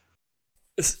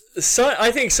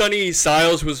 I think Sonny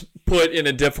Styles was put in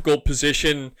a difficult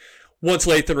position once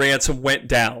Lathan Ransom went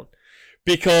down,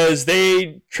 because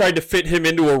they tried to fit him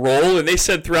into a role, and they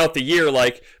said throughout the year,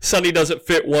 like, Sonny doesn't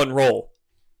fit one role.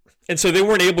 And so they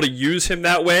weren't able to use him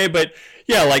that way, but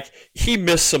yeah, like, he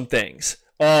missed some things.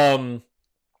 For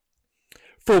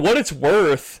what it's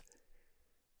worth,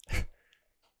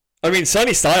 I mean,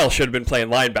 Sonny Styles should have been playing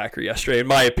linebacker yesterday, in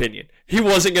my opinion. He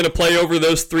wasn't going to play over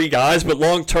those 3 guys, but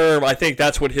long term, I think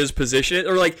that's what his position is.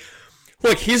 Or, like,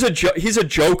 look, he's a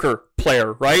joker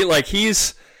player, right? Like,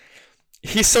 he's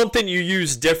something you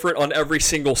use different on every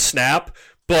single snap,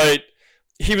 but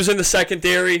he was in the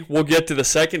secondary. We'll get to the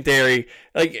secondary.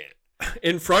 Like,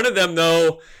 in front of them,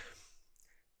 though,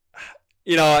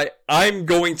 I'm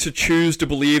going to choose to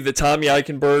believe that Tommy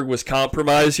Eichenberg was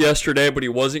compromised yesterday, but he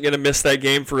wasn't going to miss that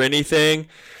game for anything.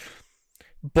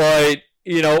 But,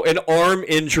 an arm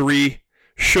injury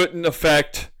shouldn't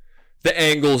affect the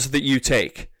angles that you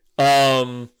take.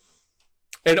 An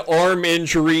arm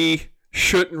injury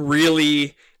shouldn't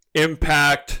really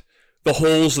impact the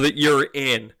holes that you're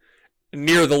in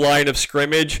near the line of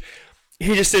scrimmage.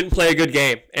 He just didn't play a good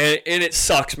game. And it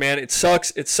sucks, man. It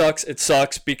sucks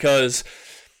because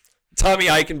Tommy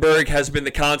Eichenberg has been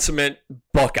the consummate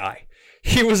Buckeye.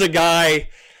 He was a guy,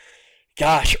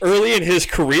 early in his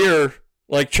career,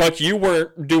 like, Chuck, you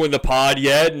weren't doing the pod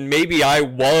yet, and maybe I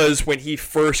was when he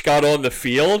first got on the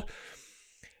field.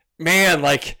 Man,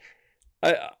 like,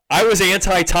 I was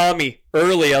anti-Tommy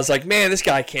early. I was like, man, this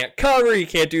guy can't cover. He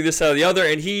can't do this, that, or the other.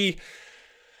 And he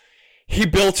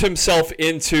built himself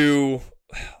into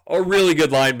a really good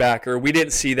linebacker. We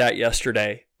didn't see that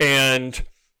yesterday. And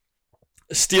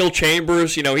Steel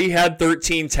Chambers, he had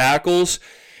 13 tackles.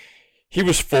 He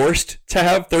was forced to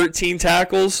have 13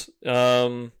 tackles,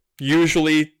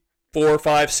 usually 4,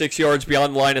 5, 6 yards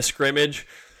beyond the line of scrimmage.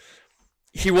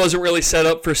 He wasn't really set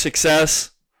up for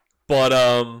success.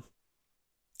 But,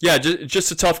 yeah,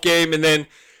 just a tough game. And then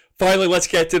finally, let's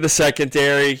get to the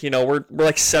secondary. We're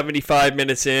like 75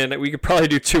 minutes in. We could probably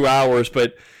do 2 hours,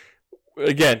 but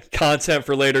again, content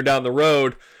for later down the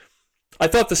road. I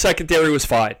thought the secondary was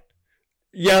fine.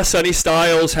 Yeah, Sonny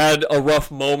Styles had a rough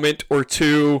moment or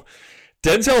two.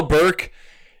 Denzel Burke,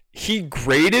 he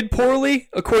graded poorly,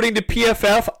 according to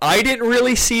PFF. I didn't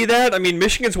really see that. I mean,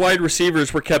 Michigan's wide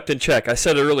receivers were kept in check. I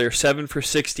said it earlier, 7 for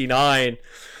 69.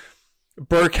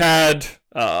 Burke had,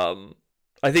 I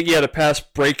think he had a pass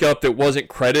breakup that wasn't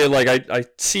credited. Like, I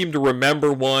seem to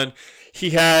remember one. He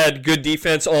had good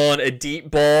defense on a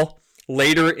deep ball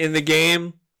later in the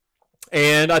game.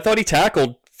 And I thought he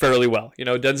tackled fairly well.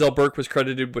 Denzel Burke was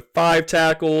credited with 5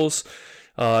 tackles,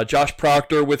 Josh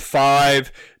Proctor with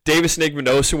 5, Davis and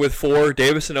Igmanosin with 4.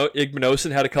 Davis and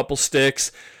Igmanosin had a couple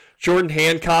sticks. Jordan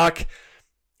Hancock,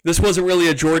 this wasn't really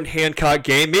a Jordan Hancock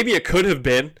game. Maybe it could have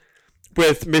been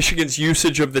with Michigan's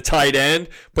usage of the tight end,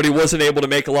 but he wasn't able to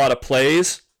make a lot of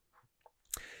plays.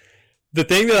 The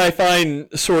thing that I find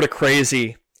sort of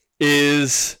crazy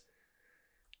is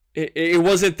it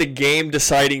wasn't the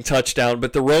game-deciding touchdown,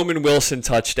 but the Roman Wilson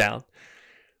touchdown.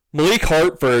 Malik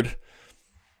Hartford,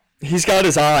 he's got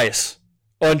his eyes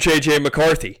on J.J.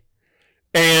 McCarthy.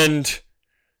 And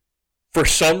for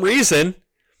some reason,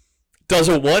 does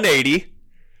a 180,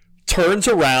 turns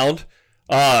around,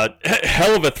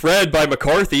 hell of a thread by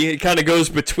McCarthy. It kind of goes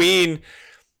between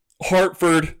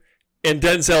Hartford and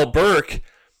Denzel Burke.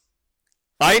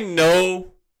 I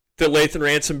know that Lathan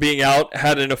Ransom being out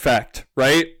had an effect,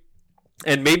 right?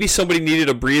 And maybe somebody needed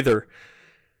a breather.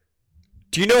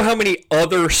 Do you know how many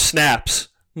other snaps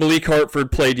Malik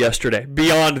Hartford played yesterday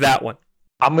beyond that one?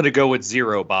 I'm going to go with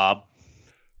 0, Bob. Is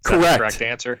Correct. That the correct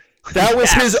answer? That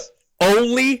was his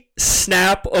only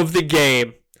snap of the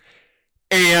game,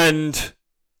 and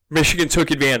Michigan took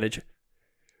advantage.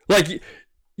 Like,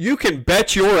 you can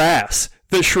bet your ass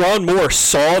that Sharon Moore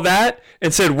saw that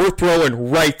and said, we're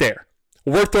throwing right there.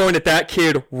 We're throwing at that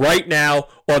kid right now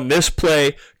on this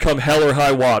play, come hell or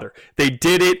high water. They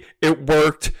did it, it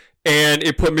worked, and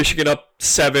it put Michigan up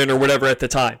 7 or whatever at the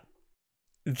time.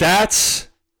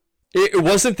 It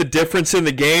wasn't the difference in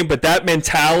the game, but that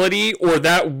mentality or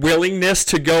that willingness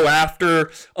to go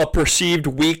after a perceived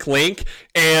weak link,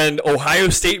 and Ohio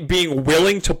State being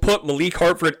willing to put Malik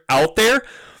Hartford out there.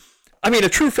 I mean, a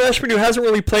true freshman who hasn't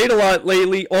really played a lot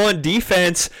lately on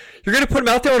defense, you're going to put him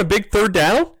out there on a big third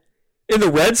down in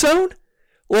the red zone?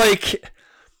 Like,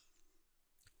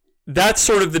 that's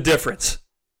sort of the difference.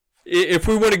 If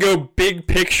we want to go big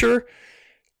picture,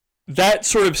 that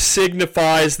sort of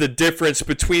signifies the difference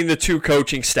between the two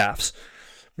coaching staffs.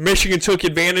 Michigan took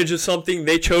advantage of something.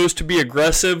 They chose to be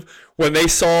aggressive when they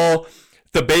saw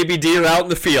the baby deer out in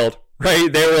the field,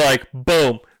 right? They were like,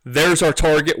 boom, there's our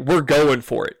target. We're going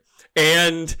for it.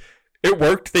 And it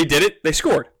worked. They did it. They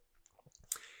scored.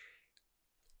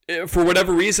 For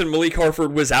whatever reason, Malik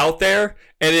Hartford was out there,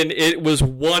 and it was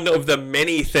one of the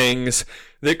many things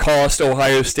that cost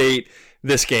Ohio State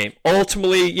this game.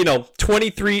 Ultimately,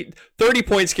 30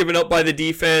 points given up by the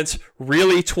defense,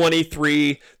 really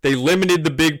 23. They limited the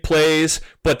big plays,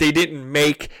 but they didn't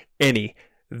make any.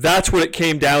 That's what it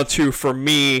came down to for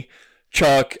me,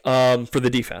 Chuck, for the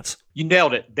defense. You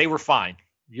nailed it. They were fine.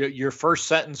 Your first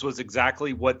sentence was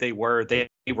exactly what they were. They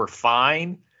were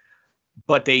fine,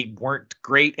 but they weren't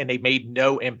great, and they made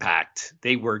no impact.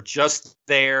 They were just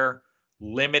there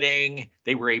limiting.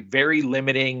 They were a very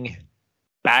limiting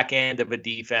back end of a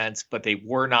defense, but they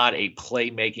were not a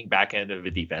playmaking back end of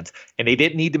a defense. And they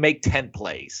didn't need to make 10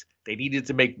 plays. They needed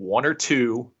to make 1 or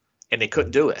 2, and they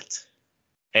couldn't do it.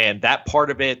 And that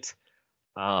part of it,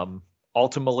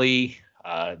 ultimately,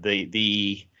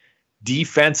 the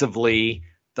defensively,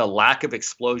 the lack of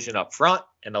explosion up front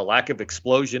and the lack of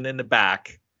explosion in the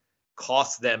back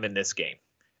cost them in this game.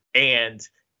 And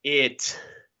and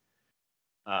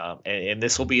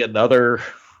this will be another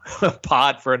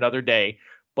pod for another day,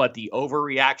 but the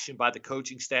overreaction by the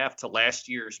coaching staff to last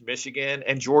year's Michigan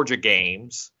and Georgia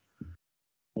games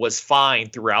was fine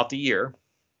throughout the year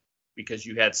because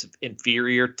you had some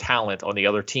inferior talent on the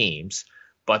other teams,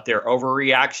 but their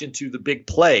overreaction to the big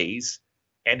plays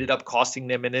ended up costing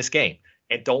them in this game.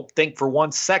 And don't think for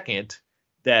 1 second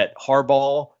that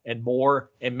Harbaugh and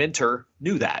Moore and Minter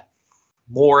knew that.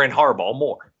 Moore and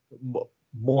Harbaugh,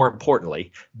 more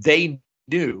importantly, they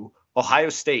knew Ohio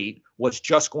State was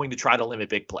just going to try to limit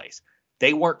big plays.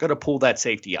 They weren't going to pull that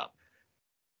safety up.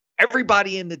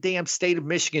 Everybody in the damn state of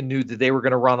Michigan knew that they were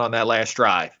going to run on that last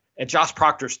drive, and Josh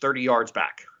Proctor's 30 yards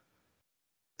back.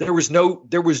 There was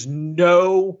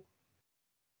no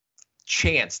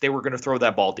chance they were going to throw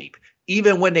that ball deep.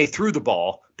 Even when they threw the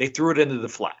ball, they threw it into the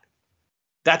flat.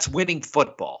 That's winning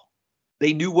football.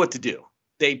 They knew what to do.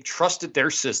 They trusted their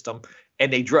system,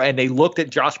 and they looked at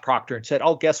Josh Proctor and said,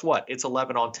 oh, guess what? It's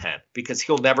 11 on 10 because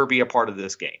he'll never be a part of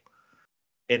this game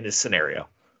in this scenario.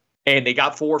 And they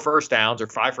got 4 first downs or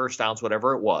 5 first downs,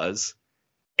 whatever it was.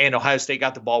 And Ohio State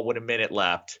got the ball with a minute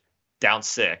left, down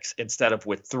 6, instead of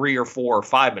with 3 or 4 or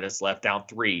 5 minutes left, down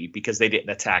 3, because they didn't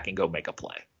attack and go make a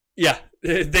play. Yeah,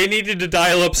 they needed to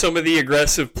dial up some of the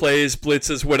aggressive plays,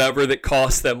 blitzes, whatever that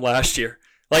cost them last year.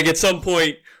 Like at some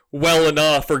point, well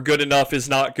enough or good enough is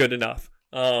not good enough.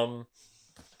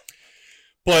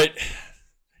 But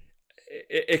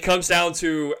it comes down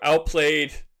to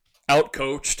outplayed,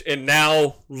 outcoached, and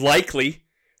now likely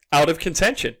out of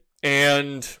contention.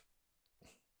 And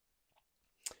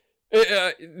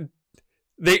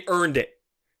they earned it.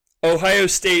 Ohio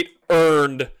State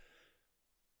earned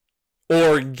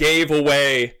or gave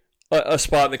away a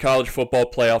spot in the college football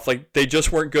playoff. Like, they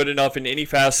just weren't good enough in any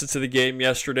facets of the game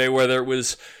yesterday, whether it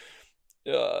was,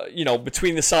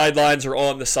 between the sidelines or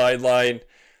on the sideline.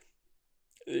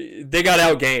 They got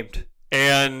outgamed.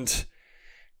 And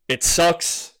it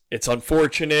sucks. It's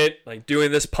unfortunate. Like,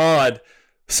 doing this pod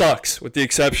sucks, with the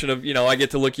exception of, I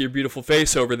get to look at your beautiful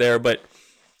face over there, but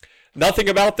nothing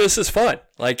about this is fun.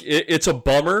 Like, it's a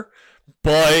bummer,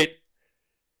 but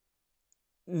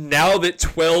now that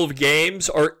 12 games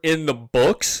are in the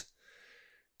books,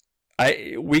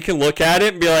 we can look at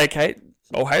it and be like, hey,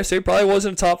 Ohio State probably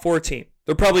wasn't a top 4 team.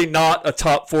 They're probably not a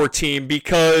top 4 team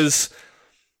because,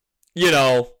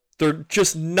 they're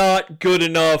just not good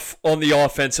enough on the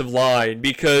offensive line,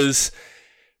 because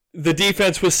the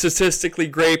defense was statistically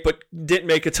great but didn't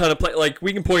make a ton of play. Like,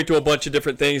 we can point to a bunch of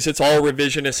different things. It's all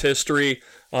revisionist history.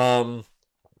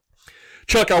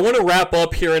 Chuck, I want to wrap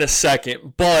up here in a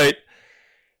second, but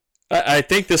I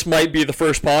think this might be the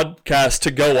first podcast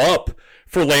to go up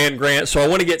for land grant, so I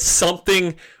want to get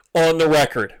something on the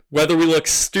record, whether we look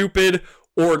stupid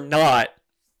or not.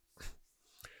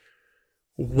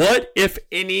 What, if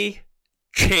any,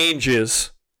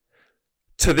 changes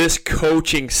to this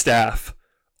coaching staff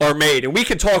are made? And we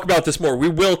can talk about this more. We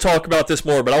will talk about this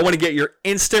more, but I want to get your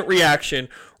instant reaction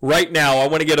right now. I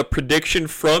want to get a prediction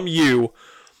from you.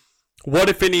 What,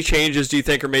 if any, changes do you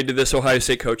think are made to this Ohio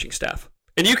State coaching staff?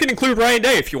 And you can include Ryan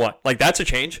Day if you want. Like, that's a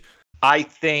change. I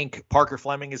think Parker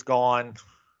Fleming is gone.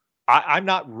 I'm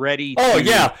not ready to... Oh,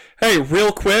 yeah. Hey,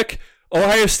 real quick.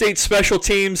 Ohio State special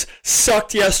teams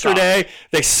sucked yesterday.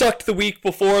 They sucked the week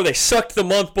before. They sucked the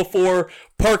month before.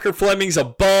 Parker Fleming's a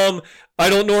bum. I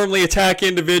don't normally attack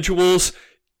individuals.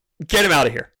 Get him out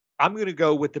of here. I'm going to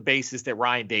go with the basis that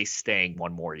Ryan Day's staying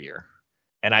one more year.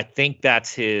 And I think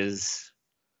that's his...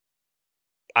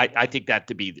 I think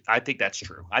that's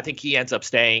true. I think he ends up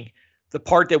staying. The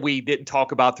part that we didn't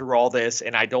talk about through all this,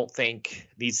 and I don't think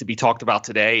needs to be talked about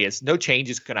today, is no change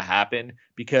is going to happen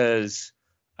because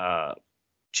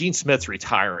Gene Smith's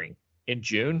retiring in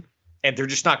June, and they're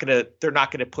not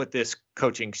going to put this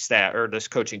coaching staff or this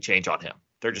coaching change on him.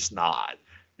 They're just not.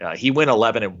 He went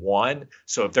 11-1,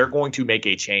 so if they're going to make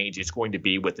a change, it's going to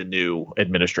be with the new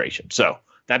administration. So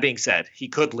that being said, he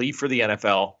could leave for the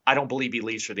NFL. I don't believe he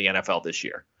leaves for the NFL this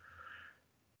year.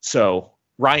 So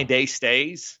Ryan Day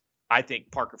stays. I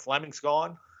think Parker Fleming's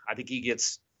gone. I think he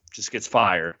gets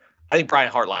fired. I think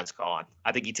Brian Hartline's gone.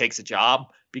 I think he takes a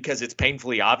job because it's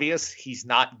painfully obvious he's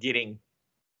not getting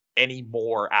any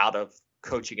more out of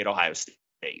coaching at Ohio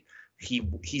State.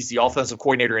 He's the offensive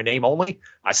coordinator in name only.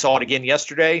 I saw it again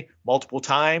yesterday multiple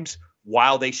times.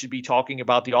 While they should be talking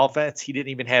about the offense, he didn't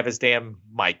even have his damn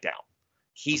mic down.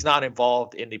 He's not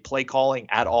involved in the play calling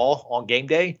at all on game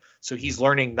day, so he's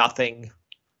learning nothing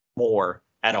more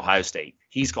at Ohio State.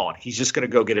 He's gone. He's just going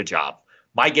to go get a job.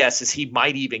 My guess is he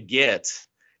might even get,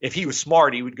 if he was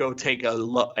smart, he would go take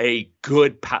a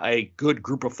good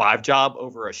group of 5 job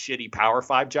over a shitty power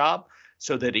 5 job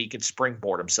so that he can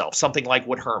springboard himself. Something like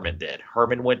what Herman did.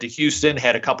 Herman went to Houston,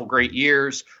 had a couple great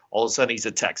years. All of a sudden he's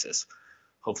at Texas.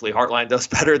 Hopefully Hartline does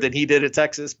better than he did at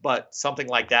Texas, but something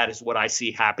like that is what I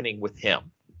see happening with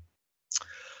him.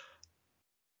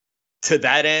 To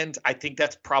that end, I think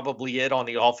that's probably it on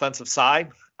the offensive side.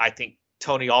 I think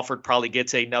Tony Alford probably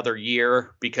gets another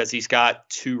year because he's got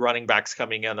 2 running backs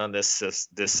coming in on this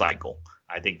cycle.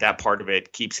 I think that part of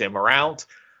it keeps him around.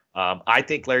 I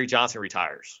think Larry Johnson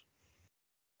retires.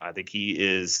 I think he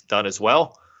is done as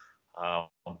well.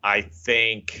 I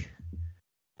think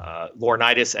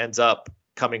Laurinaitis ends up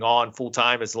coming on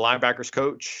full-time as the linebackers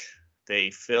coach. They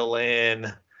fill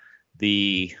in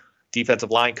the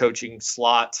defensive line coaching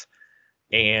slot.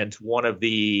 And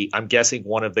I'm guessing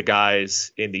one of the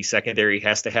guys in the secondary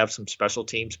has to have some special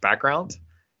teams background.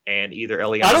 And either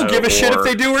Eliano, I don't give a shit if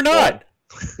they do or not.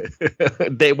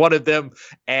 They wanted them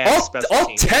as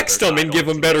I'll text them and give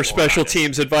them better special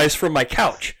teams advice from my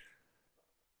couch.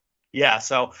 Yeah,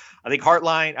 so I think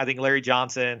Hartline, I think Larry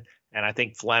Johnson, and I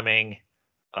think Fleming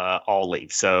all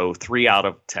leave. So 3 out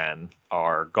of 10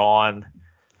 are gone.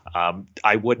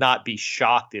 I would not be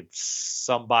shocked if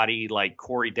somebody like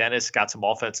Corey Dennis got some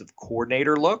offensive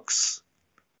coordinator looks,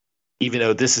 even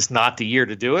though this is not the year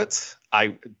to do it.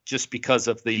 Just because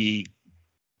of the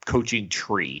coaching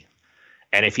tree.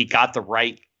 And if he got the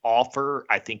right offer,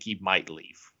 I think he might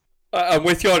leave. I'm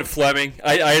with you on Fleming.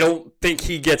 I don't think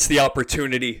he gets the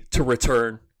opportunity to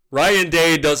return. Ryan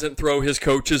Day doesn't throw his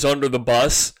coaches under the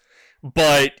bus,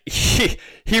 but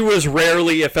he was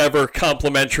rarely, if ever,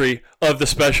 complimentary of the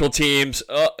special teams.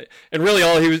 And really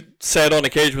all he said on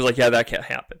occasion was like, yeah, that can't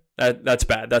happen. That's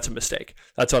bad. That's a mistake.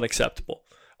 That's unacceptable.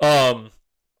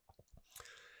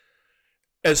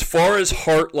 As far as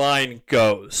Hartline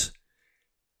goes,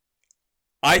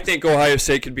 I think Ohio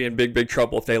State could be in big, big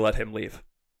trouble if they let him leave.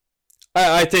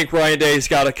 I think Ryan Day's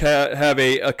got to have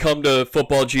a come to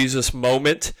football Jesus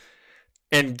moment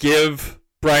and give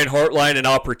Brian Hartline an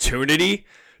opportunity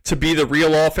to be the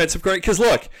real offensive coordinator. Because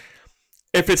look,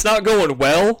 if it's not going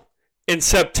well in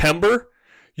September,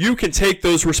 you can take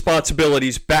those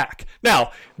responsibilities back.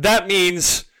 Now, that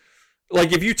means,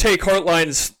 like, if you take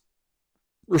Hartline's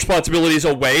responsibilities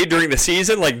away during the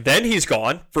season, like, then he's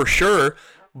gone for sure.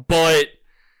 But,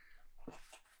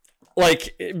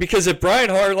 like, because if Brian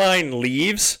Hartline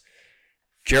leaves,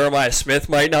 Jeremiah Smith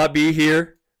might not be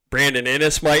here. Brandon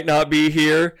Innes might not be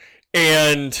here.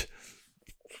 And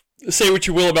say what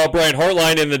you will about Brian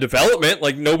Hartline in the development,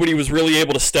 like, nobody was really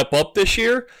able to step up this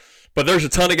year. But there's a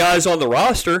ton of guys on the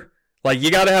roster. Like,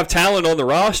 you got to have talent on the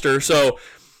roster. So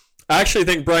I actually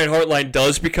think Brian Hartline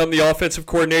does become the offensive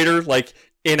coordinator, like,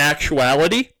 in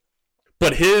actuality.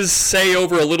 But his say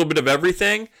over a little bit of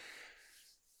everything,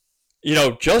 you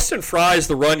know, Justin Fry is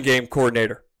the run game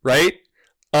coordinator, right?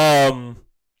 And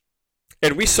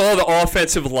we saw the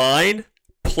offensive line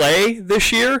play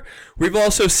this year. We've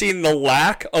also seen the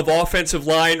lack of offensive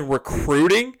line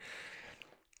recruiting.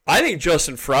 I think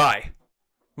Justin Fry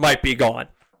might be gone.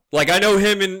 Like, I know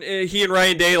he and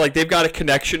Ryan Day, like, they've got a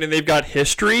connection and they've got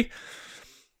history.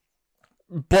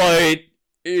 But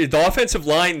the offensive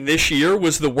line this year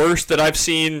was the worst that I've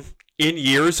seen in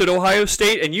years at Ohio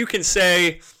State. And you can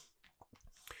say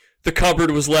the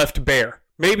cupboard was left bare.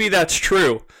 Maybe that's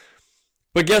true.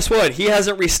 But guess what? He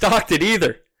hasn't restocked it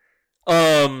either.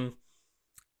 No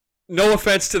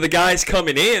offense to the guys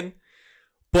coming in,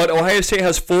 but Ohio State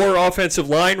has 4 offensive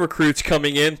line recruits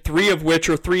coming in, 3 of which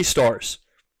are 3-stars.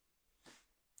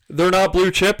 They're not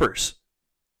blue chippers.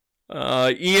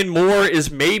 Ian Moore is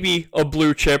maybe a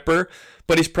blue chipper,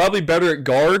 but he's probably better at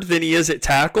guard than he is at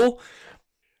tackle.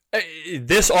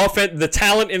 This offense, the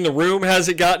talent in the room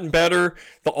hasn't gotten better.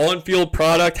 The on-field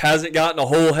product hasn't gotten a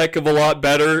whole heck of a lot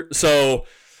better. So,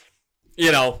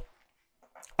 you know,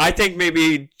 I think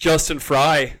maybe Justin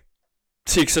Fry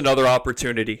seeks another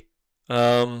opportunity.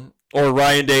 Or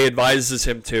Ryan Day advises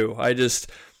him to.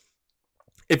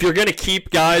 If you're going to keep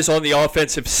guys on the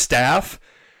offensive staff,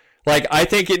 like, I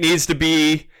think it needs to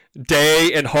be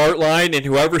Day and Hartline, and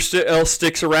whoever else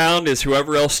sticks around is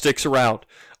whoever else sticks around.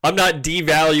 I'm not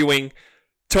devaluing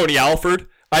Tony Alford,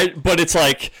 but it's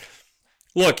like,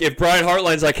 look, if Brian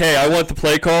Hartline's like, hey, I want the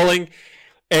play calling,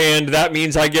 and that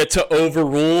means I get to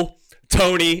overrule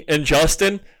Tony and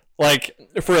Justin, like,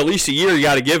 for at least a year, you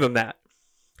got to give him that.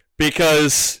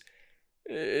 Because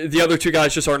the other 2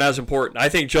 guys just aren't as important. I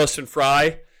think Justin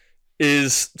Fry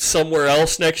is somewhere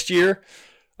else next year.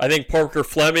 I think Parker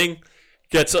Fleming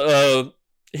gets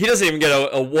he doesn't even get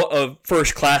a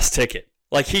first-class ticket.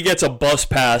 Like, he gets a bus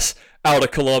pass out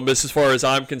of Columbus as far as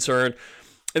I'm concerned.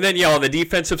 And then, yeah, on the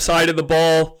defensive side of the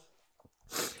ball,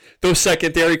 those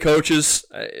secondary coaches,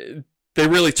 they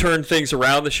really turned things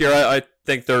around this year. I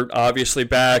think they're obviously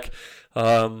back.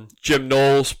 Jim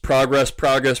Knowles, progress.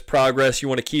 You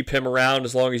want to keep him around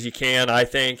as long as you can, I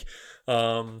think.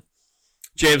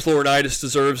 James Laurinaitis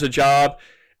deserves a job.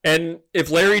 And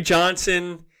if Larry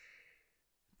Johnson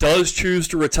does choose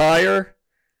to retire,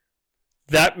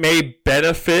 that may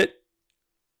benefit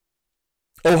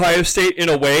Ohio State in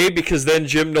a way, because then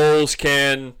Jim Knowles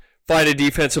can find a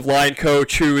defensive line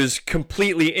coach who is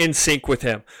completely in sync with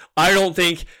him. I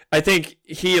think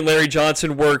he and Larry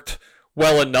Johnson worked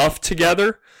well enough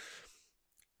together,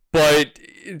 but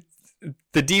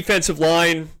the defensive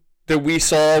line that we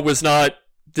saw was not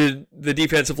the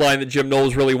defensive line that Jim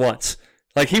Knowles really wants.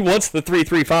 Like, he wants the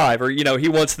 3-3-5, or, you know, he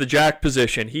wants the jack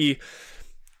position. He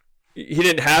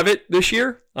didn't have it this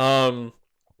year.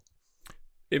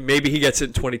 Maybe he gets it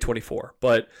in 2024.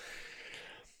 But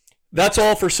that's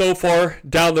all for so far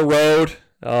down the road.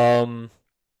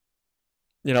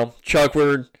 You know, Chuck,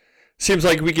 seems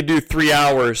like we could do 3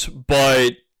 hours,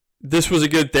 but this was a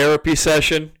good therapy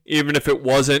session, even if it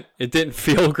wasn't. It didn't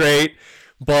feel great.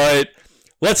 But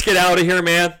let's get out of here,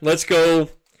 man. Let's go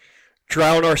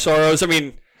drown our sorrows. I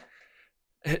mean,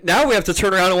 now we have to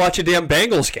turn around and watch a damn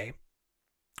Bengals game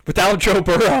without Joe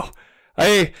Burrow.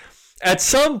 At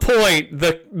some point,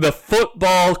 the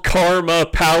football karma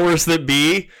powers that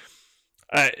be,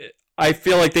 I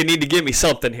feel like they need to give me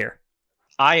something here.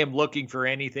 I am looking for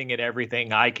anything and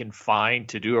everything I can find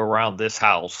to do around this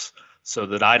house so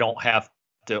that I don't have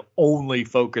to only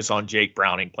focus on Jake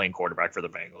Browning playing quarterback for the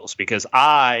Bengals, because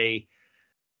I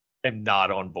am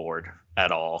not on board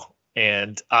at all.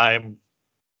 And I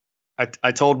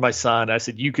told my son, I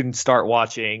said, you can start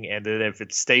watching, and then if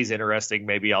it stays interesting,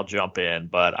 maybe I'll jump in.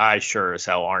 But I sure as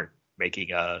hell aren't making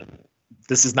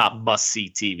this is not must-see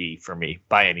TV for me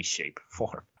by any shape or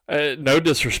form. No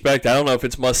disrespect. I don't know if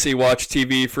it's must-see watch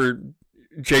TV for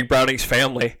Jake Browning's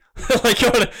family.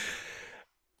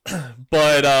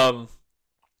 But I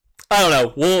don't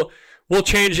know. We'll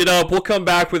change it up. We'll come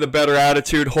back with a better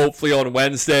attitude, hopefully, on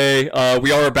Wednesday.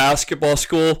 We are a basketball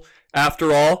school,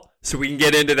 after all, so we can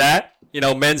get into that.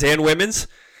 Men's and women's.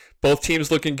 Both teams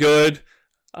looking good.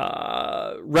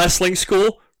 Wrestling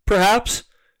school, perhaps.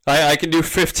 I can do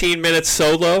 15 minutes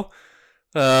solo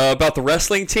about the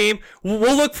wrestling team.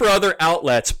 We'll look for other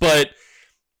outlets, but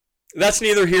that's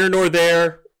neither here nor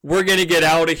there. We're going to get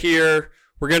out of here.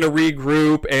 We're going to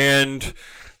regroup, and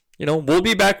we'll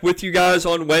be back with you guys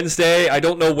on Wednesday. I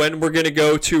don't know when we're going to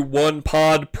go to one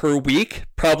pod per week.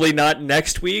 Probably not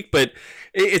next week, but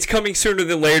it's coming sooner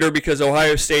than later because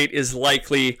Ohio State is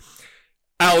likely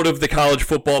out of the college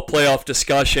football playoff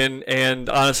discussion, and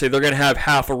honestly, they're going to have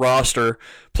half a roster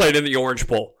played in the Orange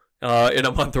Bowl in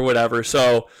a month or whatever.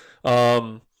 So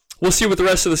we'll see what the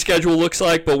rest of the schedule looks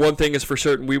like, but one thing is for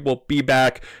certain, we will be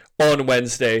back on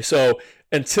Wednesday. So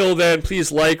until then,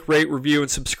 please like, rate, review, and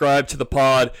subscribe to the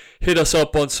pod. Hit us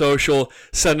up on social.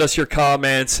 Send us your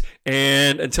comments.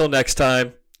 And until next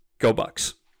time, go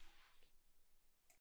Bucks.